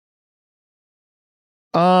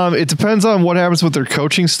 It depends on what happens with their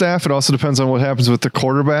coaching staff. It also depends on what happens with the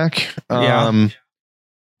quarterback.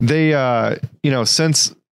 They,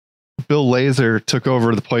 since Bill Lazor took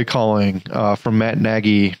over the play calling from Matt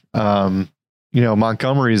Nagy,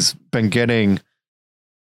 Montgomery's been getting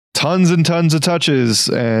tons and tons of touches,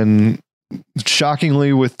 and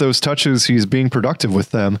shockingly, with those touches, he's being productive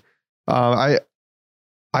with them. I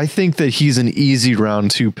think that he's an easy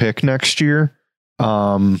round 2 pick next year.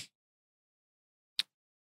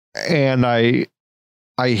 And I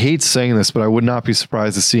hate saying this, but I would not be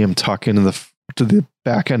surprised to see him tuck into the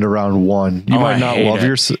back end of round 1. You might not love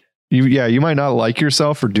yourself. You might not like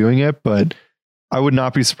yourself for doing it, but I would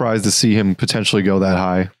not be surprised to see him potentially go that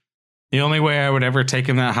high. The only way I would ever take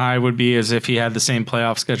him that high would be as if he had the same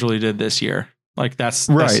playoff schedule he did this year. That's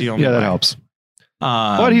the only way. That helps.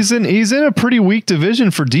 But he's in a pretty weak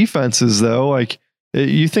division for defenses though.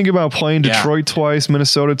 You think about playing Detroit twice,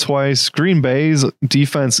 Minnesota twice. Green Bay's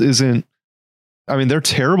defense isn't. I mean, they're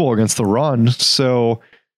terrible against the run. So,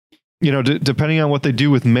 depending on what they do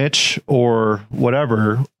with Mitch or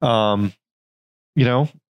whatever,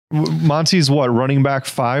 Monty's running back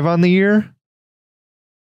 5 on the year.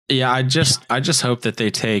 Yeah, I just hope that they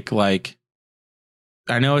take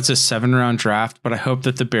I know it's a 7-round draft, but I hope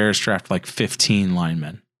that the Bears draft 15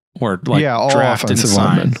 linemen or all draft and offensive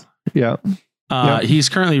sign. linemen. Yeah. He's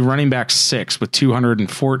currently running back 6 with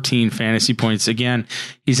 214 fantasy points. Again,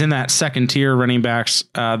 he's in that second tier running backs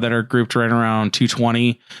that are grouped right around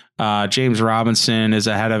 220. James Robinson is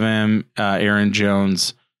ahead of him. Aaron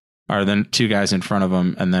Jones are the 2 guys in front of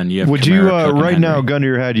him. And then you have Would Kamara, you Cook, right and now, Henry. gun to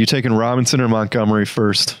your head, you taking Robinson or Montgomery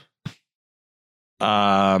first?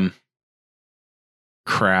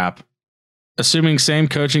 Crap. Assuming same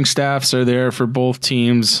coaching staffs are there for both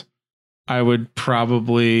teams, I would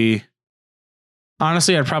probably...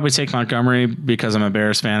 Honestly, I'd probably take Montgomery because I'm a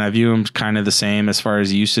Bears fan. I view him kind of the same as far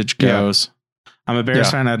as usage goes. Yeah. I'm a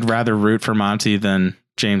Bears fan. I'd rather root for Monty than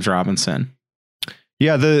James Robinson.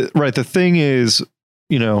 Yeah, the thing is,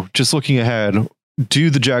 just looking ahead,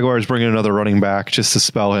 do the Jaguars bring in another running back just to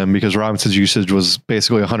spell him? Because Robinson's usage was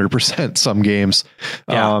basically 100% some games.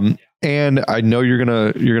 Yeah. And I know you're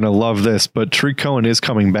gonna love this, but Tariq Cohen is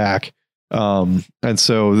coming back. And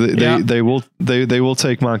so they will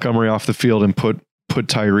take Montgomery off the field and put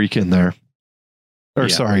Tyreek in there. Or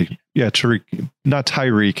sorry. Yeah, Tariq, not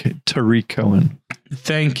Tyreek, Tariq Cohen.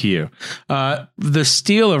 Thank you. The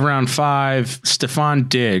steal of round 5, Stephon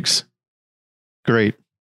Diggs. Great.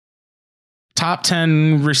 Top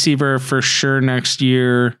 10 receiver for sure next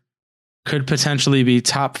year. Could potentially be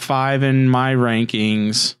top 5 in my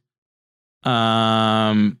rankings.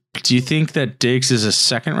 Do you think that Diggs is a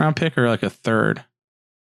second round pick or like a third?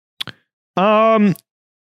 One,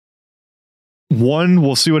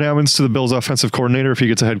 we'll see what happens to the Bills offensive coordinator if he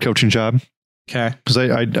gets a head coaching job. Okay. Because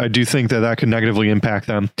I do think that could negatively impact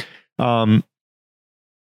them. I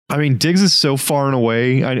mean, Diggs is so far and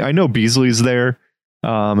away. I know Beasley's there.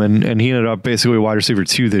 And he ended up basically wide receiver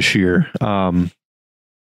 2 this year.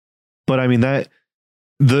 But I mean, that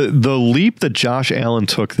the leap that Josh Allen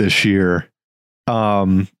took this year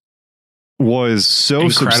was so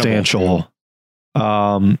Incredible. Substantial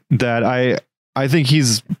that I think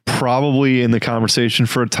he's probably in the conversation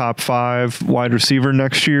for a top 5 wide receiver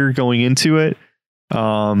next year going into it.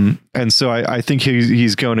 And so I think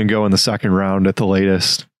he's going to go in the second round at the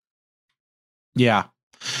latest. Yeah.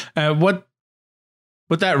 What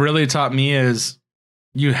that really taught me is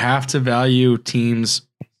you have to value teams'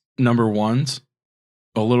 number ones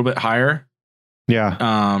a little bit higher.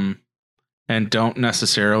 Yeah. And don't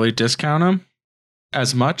necessarily discount them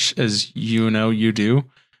as much as you do.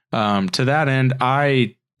 To that end,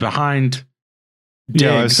 behind Diggs,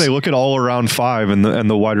 yeah, I'd say look at all around 5 and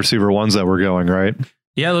the wide receiver ones that were going, right?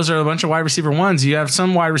 Yeah, those are a bunch of wide receiver ones. You have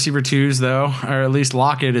some wide receiver 2s though, or at least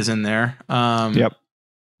Lockett is in there. Yep.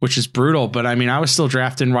 Which is brutal. But I mean, I was still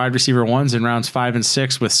drafting wide receiver 1s in rounds 5 and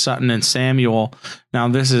 6 with Sutton and Samuel. Now,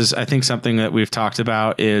 this is, I think, something that we've talked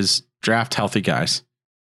about is draft healthy guys,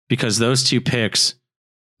 because those 2 picks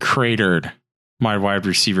cratered my wide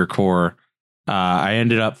receiver core. I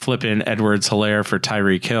ended up flipping Edwards-Helaire for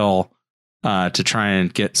Tyreek Hill to try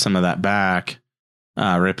and get some of that back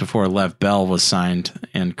right before Lev Bell was signed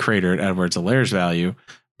and cratered Edwards-Helaire's value.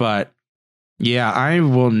 But yeah, I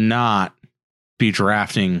will not be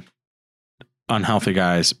drafting unhealthy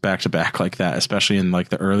guys back to back like that, especially in like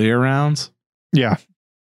the earlier rounds. Yeah.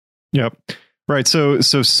 Yep. Right. So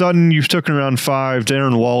Sutton, you've taken around 5.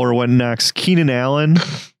 Darren Waller went next. Keenan Allen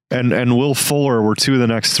and Will Fuller were 2 of the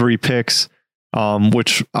next 3 picks.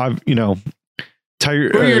 Which I've, Who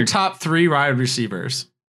are your top 3 wide receivers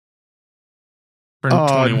for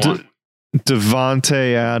 21?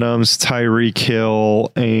 Devontae Adams, Tyreek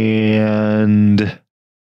Hill, and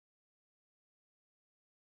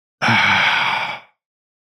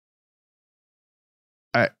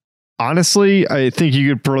honestly, I think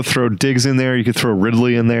you could throw Diggs in there. You could throw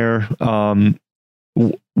Ridley in there.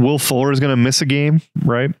 Will Fuller is going to miss a game,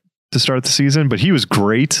 right, to start the season, but he was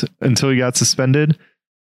great until he got suspended.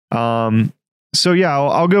 So yeah,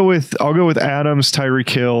 I'll go with Adams, Tyreek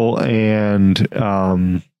Hill,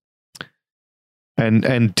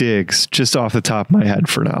 and Diggs just off the top of my head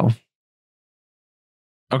for now.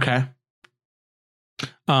 Okay.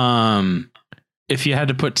 If you had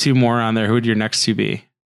to put 2 more on there, who would your next 2 be?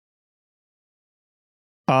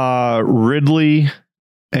 Ridley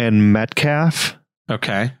and Metcalf.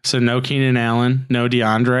 Okay. So no Keenan Allen, no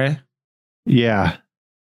DeAndre. Yeah.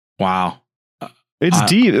 Wow. It's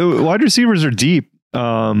deep. Wide receivers are deep.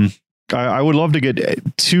 I would love to get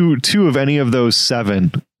two of any of those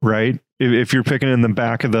 7, right? If you're picking in the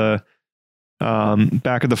back of the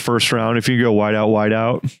first round, if you go wide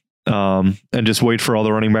out, and just wait for all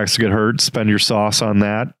the running backs to get hurt, spend your sauce on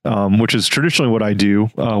that, which is traditionally what I do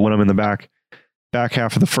when I'm in the back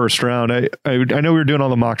half of the first round. I know we were doing all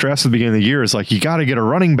the mock drafts at the beginning of the year. It's like, you got to get a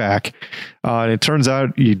running back. And it turns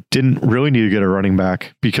out you didn't really need to get a running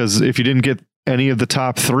back, because if you didn't get any of the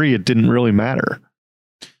top 3, it didn't really matter.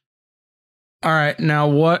 All right. Now,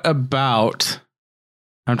 what about,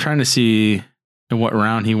 I'm trying to see in what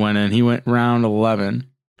round he went in. He went round 11.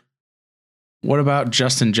 What about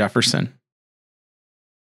Justin Jefferson?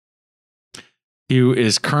 He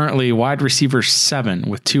is currently wide receiver 7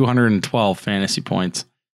 with 212 fantasy points.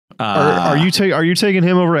 Are you taking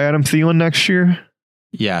him over Adam Thielen next year?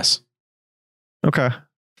 Yes. Okay.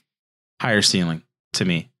 Higher ceiling to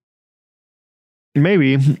me.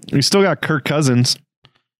 Maybe. You still got Kirk Cousins.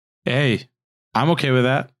 Hey, I'm okay with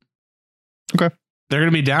that. Okay. They're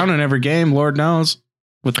going to be down in every game, Lord knows,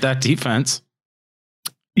 with that defense.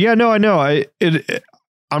 Yeah, no, I know.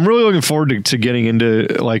 I'm really looking forward to getting into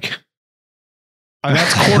like.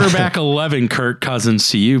 That's quarterback 11 Kirk Cousins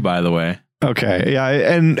to you, by the way. Okay. Yeah.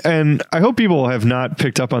 And I hope people have not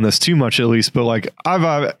picked up on this too much, at least, but like I've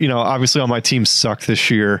obviously all my teams sucked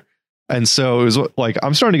this year. And so it was like,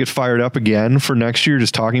 I'm starting to get fired up again for next year,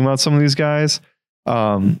 just talking about some of these guys.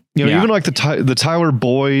 Even like the Tyler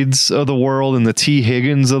Boyds of the world and the T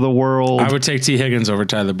Higgins of the world. I would take T Higgins over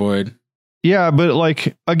Tyler Boyd. Yeah. But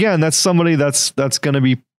like, again, that's somebody that's going to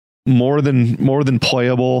be more than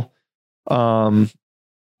playable.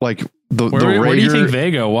 Like the Raider, where do you think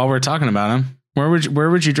they go while we're talking about him? Where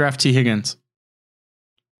would you draft T Higgins?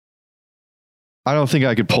 I don't think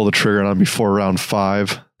I could pull the trigger on before round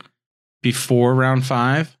 5. Before round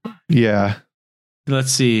 5? Yeah.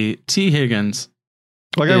 Let's see. T. Higgins.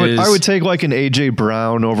 Like I would take like an AJ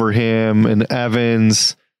Brown over him and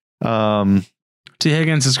Evans. T.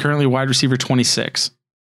 Higgins is currently wide receiver 26.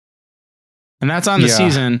 And that's on the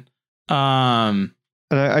season. And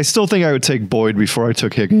I still think I would take Boyd before I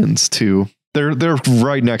took Higgins too. They're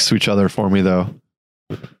right next to each other for me though.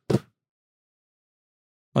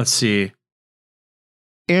 Let's see.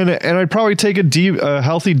 And I'd probably take a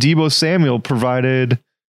healthy Deebo Samuel provided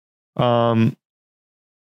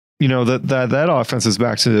you know, that offense is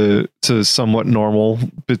back to somewhat normal,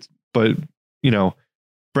 but you know,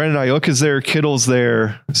 Brandon Ayuk is there, Kittle's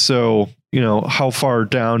there. So, you know, how far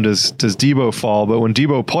down does Deebo fall? But when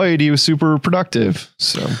Deebo played, he was super productive.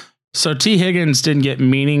 So T. Higgins didn't get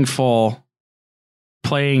meaningful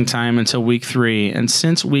playing time until week 3. And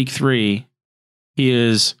since week 3, he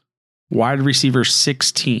is wide receiver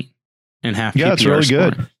 16 in half PPR that's really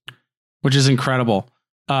scoring, good, which is incredible.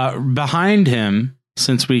 Behind him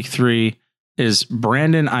since week 3 is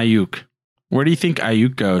Brandon Ayuk. Where do you think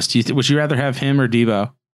Ayuk goes? Would you rather have him or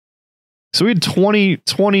Deebo? So we had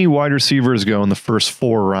 20 wide receivers go in the first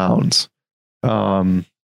 4 rounds. And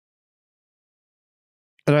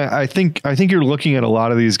I think you're looking at a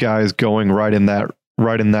lot of these guys going right in that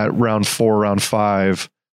round 4, round 5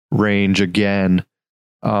 range again.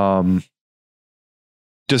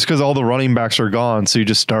 Just because all the running backs are gone, so you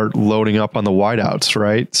just start loading up on the wideouts,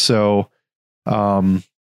 right? So,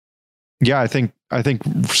 yeah, I think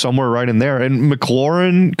somewhere right in there, and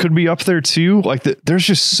McLaurin could be up there too. Like there's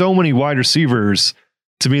just so many wide receivers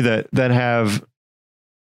to me that have,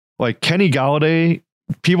 like, Kenny Golladay.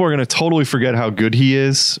 People are going to totally forget how good he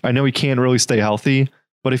is. I know he can't really stay healthy,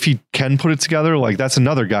 but if he can put it together, like, that's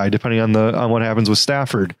another guy. Depending on what happens with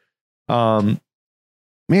Stafford, man,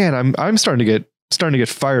 I'm starting to get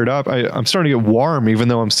fired up. I'm starting to get warm, even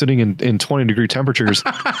though I'm sitting in 20-degree temperatures.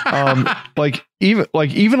 Even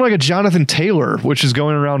like a Jonathan Taylor, which is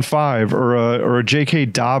going around 5, or a J.K.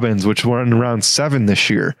 Dobbins, which went around 7 this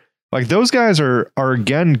year. Like, those guys are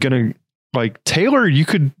again gonna, like, Taylor.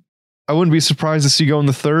 I wouldn't be surprised to see go in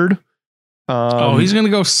the 3rd. He's gonna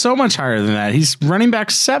go so much higher than that. He's running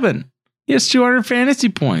back 7. He has 200 fantasy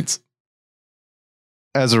points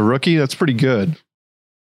as a rookie. That's pretty good.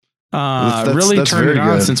 Really turned it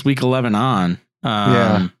on since week 11 on.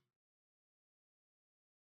 Yeah.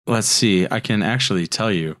 Let's see. I can actually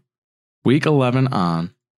tell you. Week 11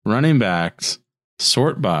 on. Running backs.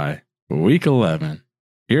 Sort by. Week 11.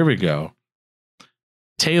 Here we go.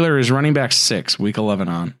 Taylor is running back 6. Week 11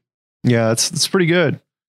 on. Yeah, that's pretty good.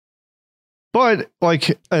 But,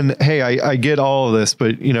 like, and hey, I get all of this,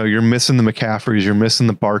 but, you know, you're missing the McCaffreys. You're missing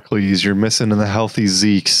the Barkleys. You're missing the healthy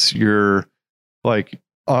Zekes. You're, like...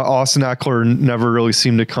 Austin Eckler never really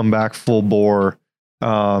seemed to come back full bore.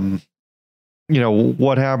 You know,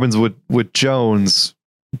 what happens with Jones?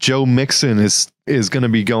 Joe Mixon is going to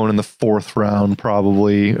be going in the 4th round,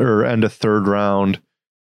 probably, or end of 3rd round.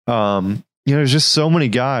 You know, there's just so many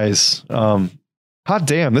guys. Hot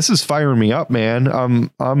damn, this is firing me up, man.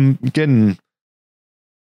 I'm getting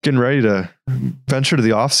ready to venture to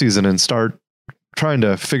the off season and start trying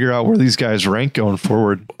to figure out where these guys rank going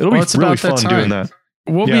forward. It'll be really fun doing that.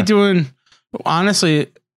 We'll be doing, honestly,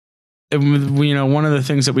 you know, one of the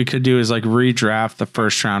things that we could do is like redraft the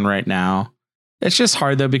 1st round right now. It's just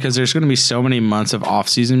hard though, because there's going to be so many months of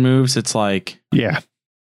off-season moves. It's like, yeah,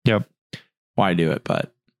 yep. Why do it?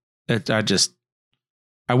 But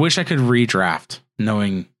I wish I could redraft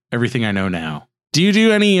knowing everything I know now. Do you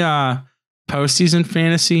do any postseason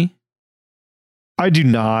fantasy? I do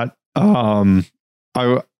not.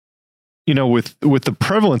 You know, with the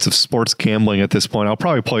prevalence of sports gambling at this point, I'll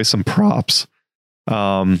probably play some props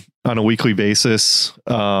on a weekly basis,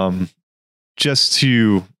 just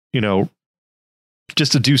to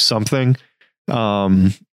do something,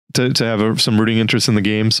 to have some rooting interest in the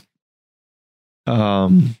games.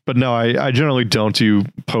 But no, I generally don't do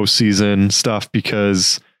postseason stuff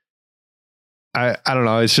because I don't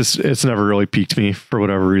know. It's never really piqued me for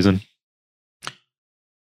whatever reason.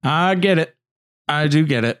 I get it. I do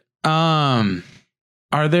get it.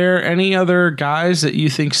 Are there any other guys that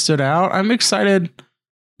you think stood out? I'm excited.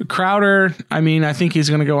 Crowder, I mean, I think he's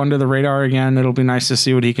going to go under the radar again. It'll be nice to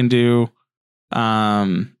see what he can do.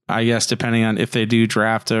 I guess depending on if they do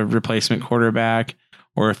draft a replacement quarterback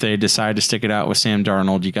or if they decide to stick it out with Sam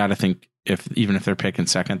Darnold, you got to think even if they're picking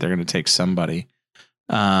 2nd, they're going to take somebody.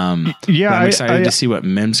 I'm excited to see what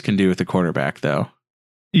Mims can do with the quarterback though.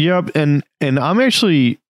 Yep. And I'm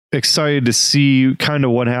actually excited to see kind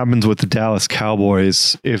of what happens with the Dallas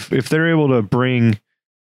Cowboys if they're able to bring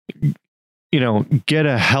get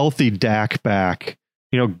a healthy Dak back.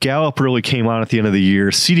 Gallup really came on at the end of the year.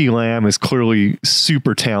 CeeDee Lamb is clearly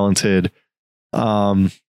super talented.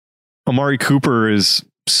 Amari Cooper is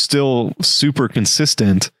still super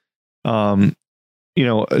consistent. A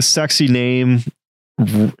sexy name,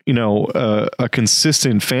 a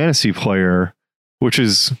consistent fantasy player, which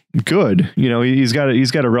is good. He's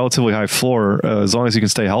got a relatively high floor as long as he can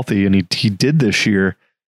stay healthy, and he did this year.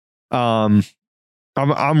 I'm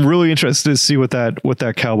really interested to see what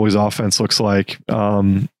that Cowboys offense looks like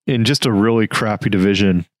in just a really crappy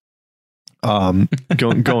division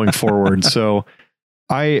going forward. So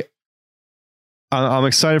I'm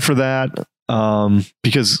excited for that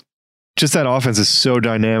because just that offense is so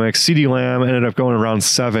dynamic. CeeDee Lamb ended up going around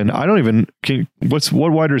 7. I don't even what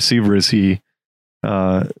wide receiver is he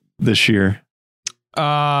this year?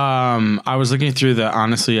 I was looking through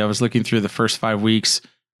the first 5 weeks.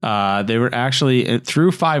 They were actually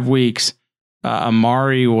through 5 weeks.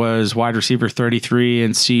 Amari was wide receiver 33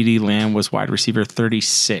 and CeeDee Lamb was wide receiver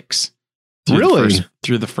 36.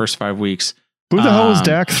 Through the first 5 weeks. Who the hell was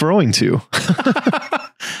Dak throwing to?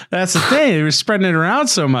 That's the thing. He was spreading it around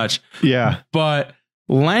so much. Yeah. But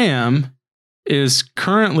Lamb is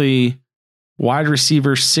currently wide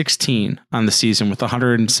receiver 16 on the season with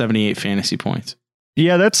 178 fantasy points.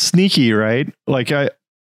 Yeah, that's sneaky, right? Like I'm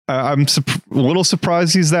a little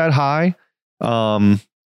surprised he's that high. But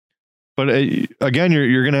again,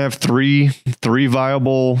 you're going to have three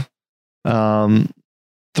viable wide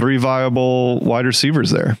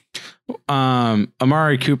receivers there.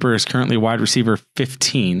 Amari Cooper is currently wide receiver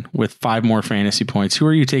 15 with 5 more fantasy points. Who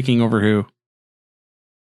are you taking over who?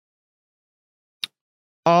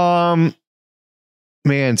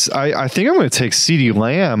 Man, I think I'm going to take CeeDee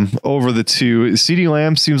Lamb over the two. CeeDee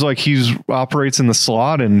Lamb seems like he operates in the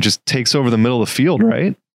slot and just takes over the middle of the field,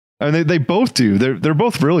 right? I mean, they both do. They're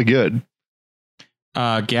both really good.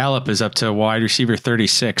 Gallup is up to wide receiver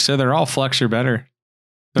 36, so they're all flex or better.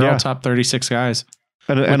 They're all top 36 guys.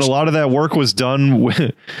 And a lot of that work was done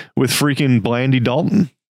with freaking Blandy Dalton.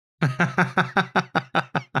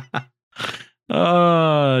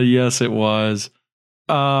 Yes, it was.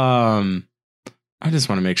 I just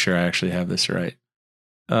want to make sure I actually have this right.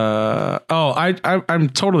 I'm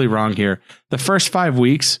totally wrong here. The first 5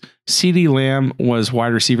 weeks, CeeDee Lamb was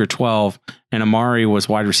wide receiver 12 and Amari was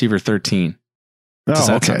wide receiver 13. Does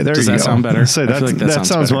that sound better? That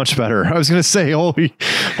sounds much better. I was going to say,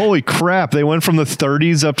 holy crap. They went from the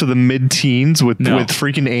 30s up to the mid-teens with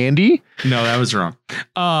freaking Andy. No, that was wrong.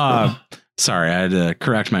 Sorry, I had to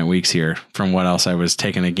correct my weeks here from what else I was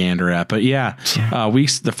taking a gander at. But yeah,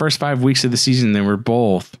 the first 5 weeks of the season, they were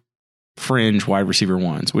both fringe wide receiver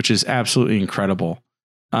 1s, which is absolutely incredible.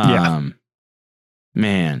 Man,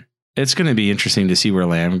 it's going to be interesting to see where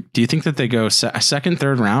Lamb. Do you think that they go second,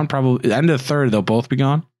 third round? Probably end of the third, they'll both be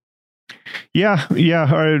gone. Yeah.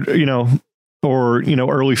 Or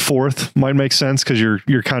early fourth might make sense because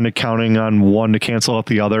you're kind of counting on one to cancel out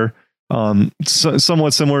the other.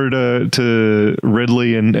 Somewhat similar to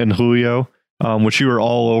Ridley and Julio, which you were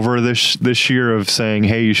all over this year of saying,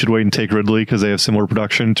 hey, you should wait and take Ridley because they have similar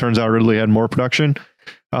production. Turns out Ridley had more production.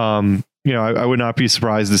 I would not be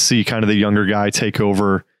surprised to see kind of the younger guy take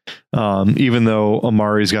over, even though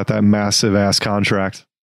Amari's got that massive ass contract.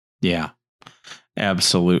 Yeah,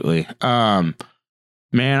 absolutely. Man,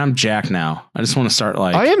 I'm jacked now. I just want to start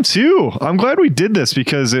I am too. I'm glad we did this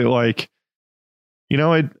because it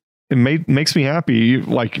makes me happy.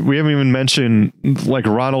 Like we haven't even mentioned like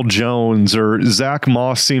Ronald Jones or Zach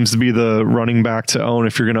Moss seems to be the running back to own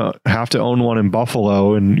if you're going to have to own one in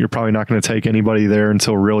Buffalo, and you're probably not going to take anybody there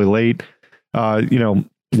until really late.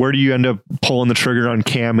 Where do you end up pulling the trigger on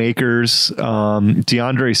Cam Akers?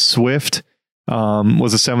 DeAndre Swift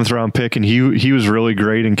was a 7th round pick, and he was really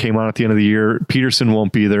great and came on at the end of the year. Peterson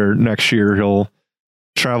won't be there next year. He'll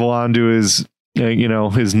travel on to his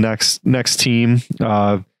next team.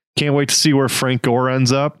 Can't wait to see where Frank Gore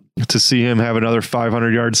ends up, to see him have another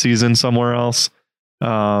 500-yard season somewhere else.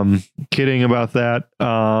 Kidding about that.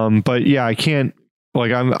 But yeah, I can't,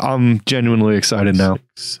 I'm genuinely excited now.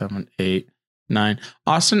 6, 7, 8, 9.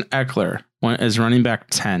 Austin Eckler is running back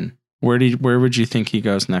 10. Where would you think he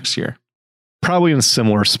goes next year? Probably in a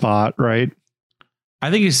similar spot, right?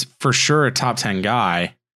 I think he's for sure a top 10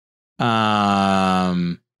 guy.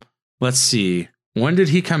 Let's see. When did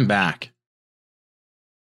he come back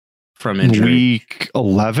from injury? Week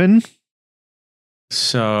 11.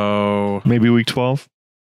 So maybe week 12.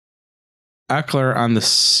 Eckler on the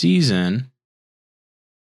season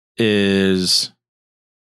is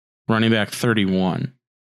running back 31.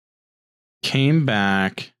 Came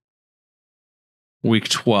back week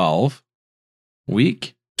 12.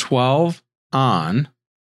 Week 12 on.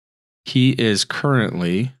 He is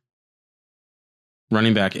currently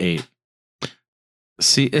running back 8.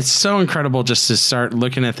 See, it's so incredible just to start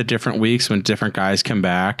looking at the different weeks when different guys come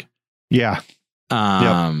back. Yeah.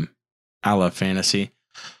 I love fantasy.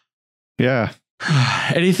 Yeah.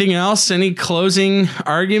 Anything else? Any closing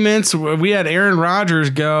arguments? We had Aaron Rodgers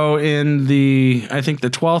go in I think the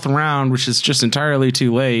 12th round, which is just entirely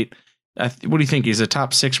too late. What do you think? He's a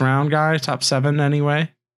top 6 round guy, top 7 anyway.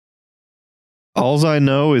 All I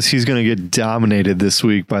know is he's going to get dominated this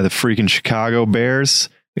week by the freaking Chicago Bears.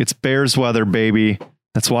 It's Bears weather, baby.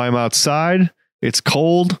 That's why I'm outside. It's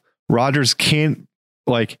cold. Rodgers can't,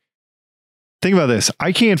 think about this.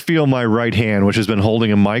 I can't feel my right hand, which has been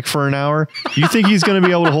holding a mic for an hour. You think he's going to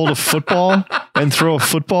be able to hold a football and throw a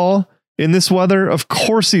football in this weather? Of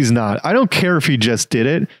course he's not. I don't care if he just did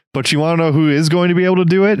it, but you want to know who is going to be able to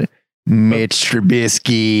do it? Mitch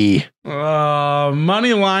Trubisky.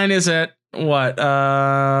 Money line is at what?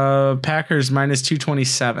 Packers minus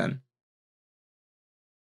 227.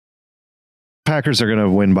 Packers are going to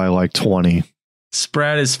win by 20.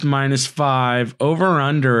 Spread is minus 5. Over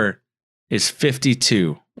under is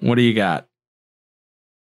 52. What do you got?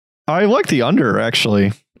 I like the under,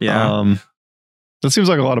 actually. Yeah. That seems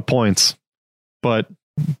like a lot of points, but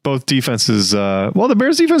both defenses, the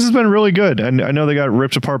Bears defense has been really good. And I know they got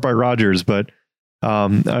ripped apart by Rodgers, but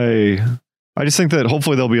I just think that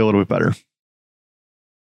hopefully they'll be a little bit better.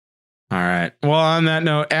 All right. Well, on that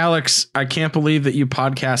note, Alex, I can't believe that you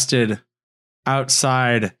podcasted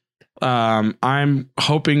outside. I'm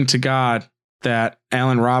hoping to God that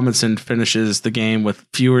Allen Robinson finishes the game with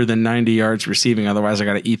fewer than 90 yards receiving. Otherwise, I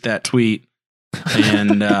got to eat that tweet,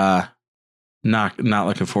 and not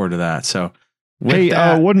looking forward to that. So, hey,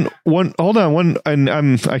 hold on.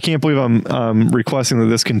 I can't believe I'm requesting that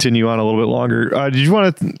this continue on a little bit longer.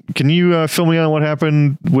 Can you fill me on what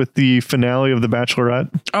happened with the finale of The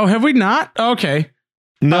Bachelorette? Oh, have we not? Okay.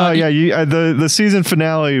 No, the season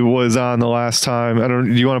finale was on the last time.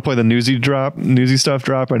 Do you want to play the newsy stuff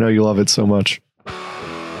drop? I know you love it so much.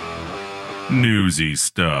 Newsy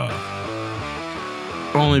stuff.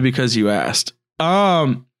 Only because you asked.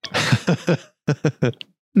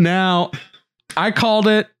 Now, I called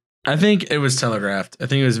it. I think it was telegraphed. I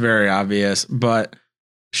think it was very obvious, but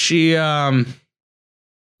she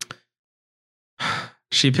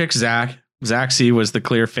picked Zach. Zach C was the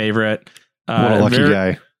clear favorite. What a lucky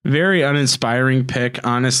guy. Very uninspiring pick,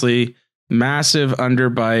 honestly. Massive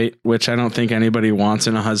underbite, which I don't think anybody wants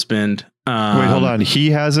in a husband. Wait, hold on. He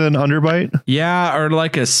has an underbite? Yeah, or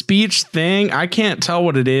like a speech thing. I can't tell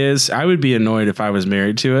what it is. I would be annoyed if I was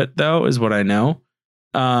married to it, though, is what I know.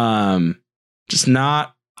 Just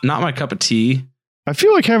not my cup of tea. I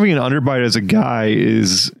feel like having an underbite as a guy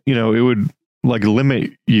is, it would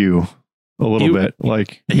limit you a little bit. He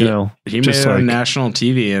made it on national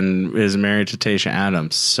TV and is married to Tayshia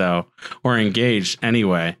Adams, or engaged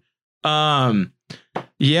anyway.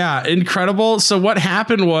 Yeah, incredible. So what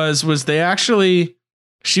happened was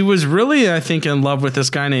she was really, I think, in love with this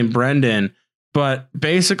guy named Brendan, but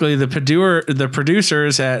basically the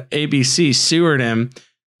producers at ABC sewered him.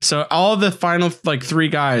 So all of the final 3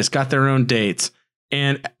 guys got their own dates,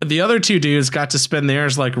 and the other 2 dudes got to spend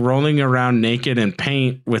theirs rolling around naked in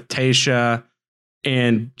paint with Tayshia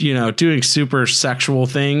and, doing super sexual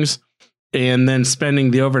things, and then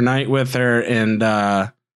spending the overnight with her and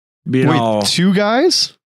being all 2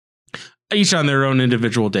 guys? Each on their own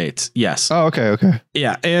individual dates. Yes. Oh, okay.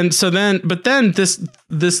 Yeah. And so then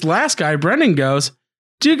this last guy, Brendan, goes,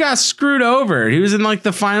 dude got screwed over. He was in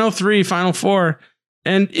the final 3, final 4.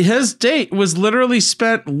 And his date was literally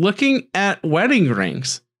spent looking at wedding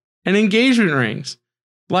rings and engagement rings.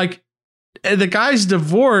 The guy's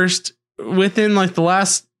divorced within the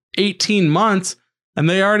last 18 months, and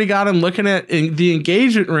they already got him looking at the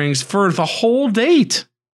engagement rings for the whole date.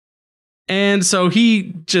 And so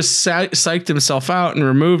he just psyched himself out and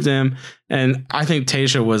removed him. And I think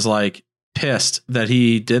Tayshia was pissed that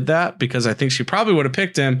he did that, because I think she probably would have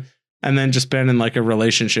picked him and then just been in a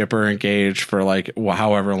relationship or engaged for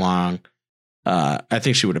however long. I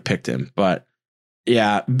think she would have picked him. But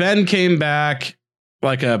yeah, Ben came back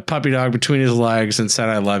like a puppy dog between his legs and said,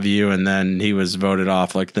 I love you. And then he was voted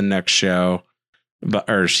off the next show,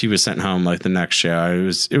 or she was sent home the next show.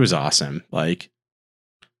 It was awesome.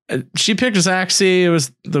 She picked Zach C. It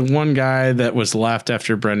was the one guy that was left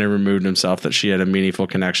after Brendan removed himself that she had a meaningful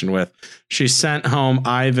connection with. She sent home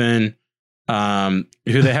Ivan,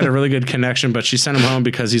 who they had a really good connection, but she sent him home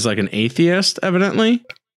because he's an atheist, evidently.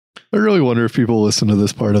 I really wonder if people listen to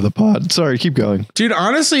this part of the pod. Sorry, keep going. Dude,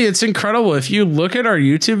 honestly, it's incredible. If you look at our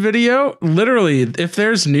YouTube video, literally, if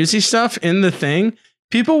there's newsy stuff in the thing,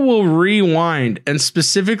 people will rewind and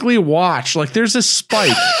specifically watch. Like there's a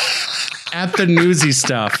spike at the newsy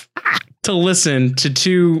stuff to listen to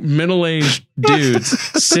two middle-aged dudes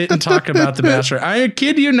sit and talk about The Bachelor. I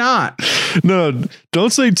kid you not. No,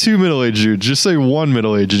 don't say two middle-aged dudes. Just say one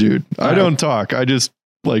middle-aged dude. I don't talk. I just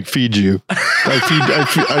like feed you. I feed.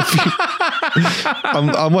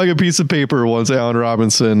 I'm like a piece of paper. Once Allen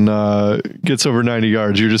Robinson gets over 90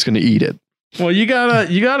 yards, you're just going to eat it. Well, you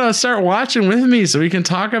gotta start watching with me so we can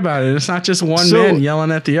talk about it. It's not just one man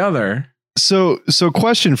yelling at the other. So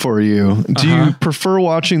question for you. Do you prefer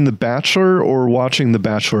watching The Bachelor or watching The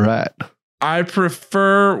Bachelorette? I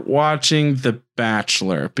prefer watching The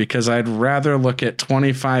Bachelor because I'd rather look at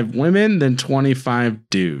 25 women than 25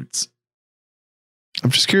 dudes. I'm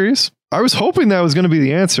just curious. I was hoping that was going to be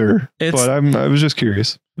the answer, but I was just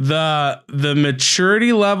curious. The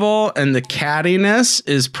maturity level and the cattiness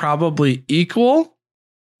is probably equal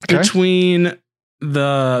between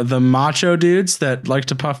the macho dudes that like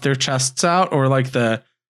to puff their chests out, or like the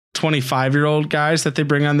 25-year-old guys that they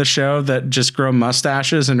bring on the show that just grow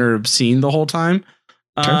mustaches and are obscene the whole time.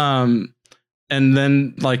 Okay. And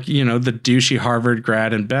then like, the douchey Harvard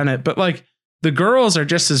grad and Bennett, but like the girls are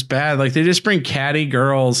just as bad. Like they just bring catty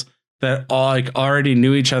girls that all like already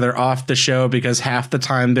knew each other off the show because half the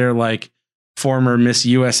time they're like former Miss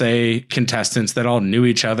USA contestants that all knew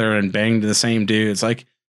each other and banged the same dudes. Like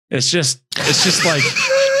it's just like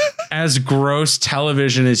as gross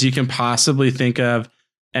television as you can possibly think of.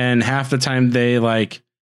 And half the time they like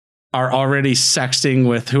are already sexting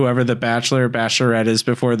with whoever the Bachelor or Bachelorette is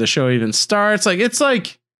before the show even starts. Like it's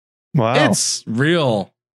like, wow, it's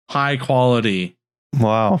real high quality.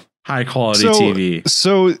 Wow. High quality TV.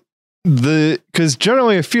 So because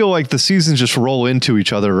generally I feel like the seasons just roll into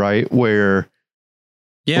each other, right? Where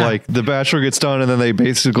like The Bachelor gets done and then they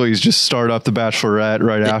basically just start up The Bachelorette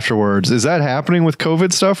right afterwards. Is that happening with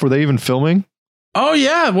COVID stuff? Were they even filming? Oh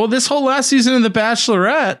yeah. Well, this whole last season of The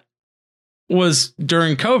Bachelorette was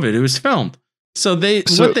during COVID. It was filmed. So they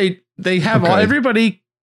have everybody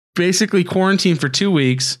basically quarantined for 2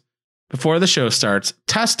 weeks before the show starts,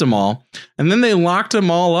 test them all, and then they locked them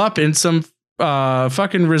all up in some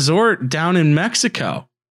fucking resort down in Mexico.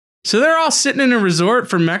 So they're all sitting in a resort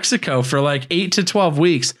for Mexico for like 8 to 12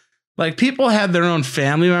 weeks. Like people had their own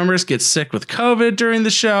family members get sick with COVID during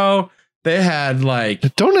the show. They had like,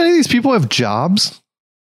 don't any of these people have jobs?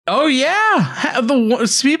 Oh yeah.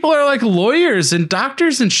 The people are like lawyers and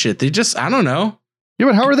doctors and shit. They just, I don't know. Yeah,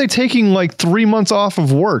 but how are they taking like 3 months off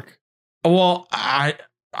of work? Well, I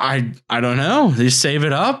don't know. You save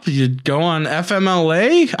it up. You go on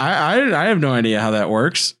FMLA. I have no idea how that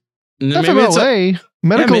works. FMLA?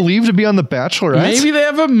 Medical leave to be on The Bachelorette? Maybe they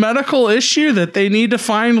have a medical issue that they need to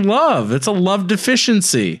find love. It's a love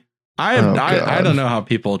deficiency. I don't know how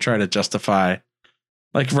people try to justify.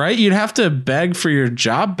 Like, right? You'd have to beg for your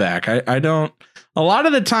job back. I don't. A lot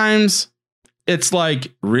of the times it's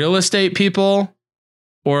like real estate people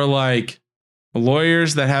or like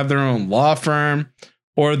lawyers that have their own law firm.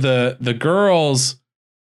 Or the girls,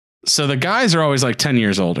 so the guys are always like 10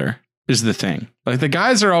 years older is the thing. Like the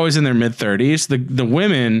guys are always in their mid 30s. The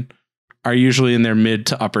women are usually in their mid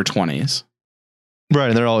to upper 20s. Right.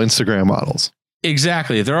 And they're all Instagram models.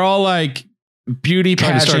 Exactly. They're all like beauty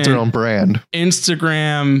pageant, start their own brand.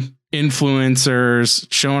 Instagram influencers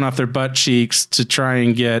showing off their butt cheeks to try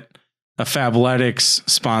and get a Fabletics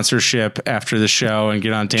sponsorship after the show and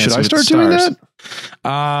get on Dancing with the Stars. Should I start doing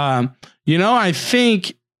that? I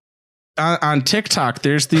think on TikTok,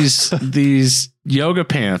 there's these yoga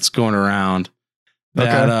pants going around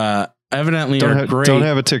that evidently are great. Don't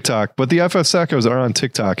have a TikTok, but the FS Sackos are on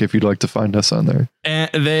TikTok if you'd like to find us on there. And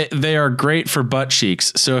they are great for butt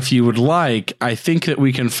cheeks. So if you would like, I think that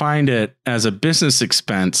we can find it as a business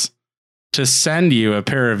expense to send you a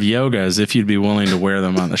pair of yogas if you'd be willing to wear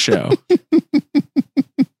them on the show.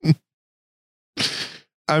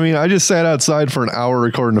 I mean, I just sat outside for an hour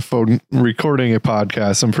recording a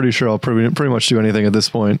podcast. I'm pretty sure I'll pretty much do anything at this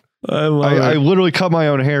point. I literally cut my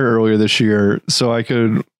own hair earlier this year, so I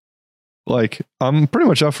could, I'm pretty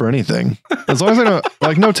much up for anything. As long as I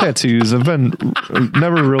don't, no tattoos. I've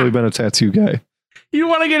never really been a tattoo guy. You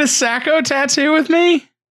want to get a Sacco tattoo with me?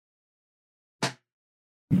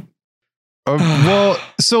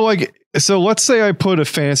 So let's say I put a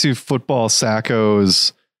Fantasy Football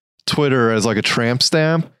Sacco's Twitter as like a tramp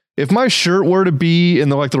stamp. If my shirt were to be in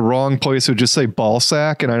the wrong place, it would just say ball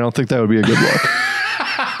sack, and I don't think that would be a good look.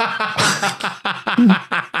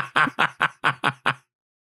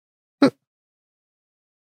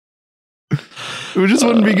 It just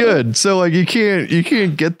wouldn't be good. So you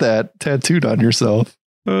can't get that tattooed on yourself.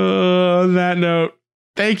 On that note,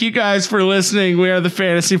 Thank you guys for listening. We are the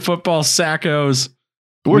Fantasy Football Sackos.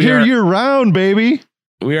 We're here year round, baby.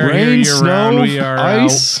 We are Rain, here year snow, round. We are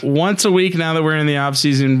ice. once a week now that we're in the off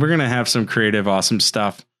season. We're going to have some creative, awesome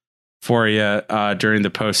stuff for you during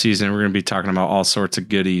the postseason. We're going to be talking about all sorts of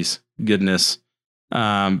goodness.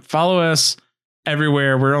 Follow us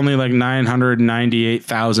everywhere. We're only like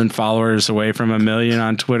 998,000 followers away from 1 million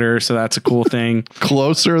on Twitter, so that's a cool thing.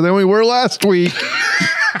 Closer than we were last week.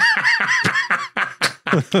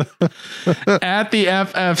 At the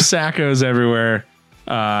FF Sackos everywhere.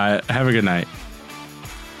 Have a good night.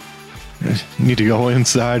 Need to go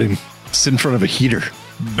inside and sit in front of a heater.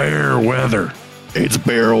 Bear weather. It's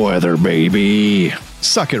bear weather, baby.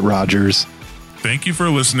 Suck it, Rogers. Thank you for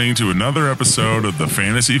listening to another episode of the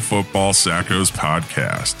Fantasy Football Sackos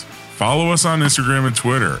podcast. Follow us on Instagram and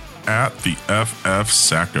Twitter at the FF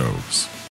Sackos.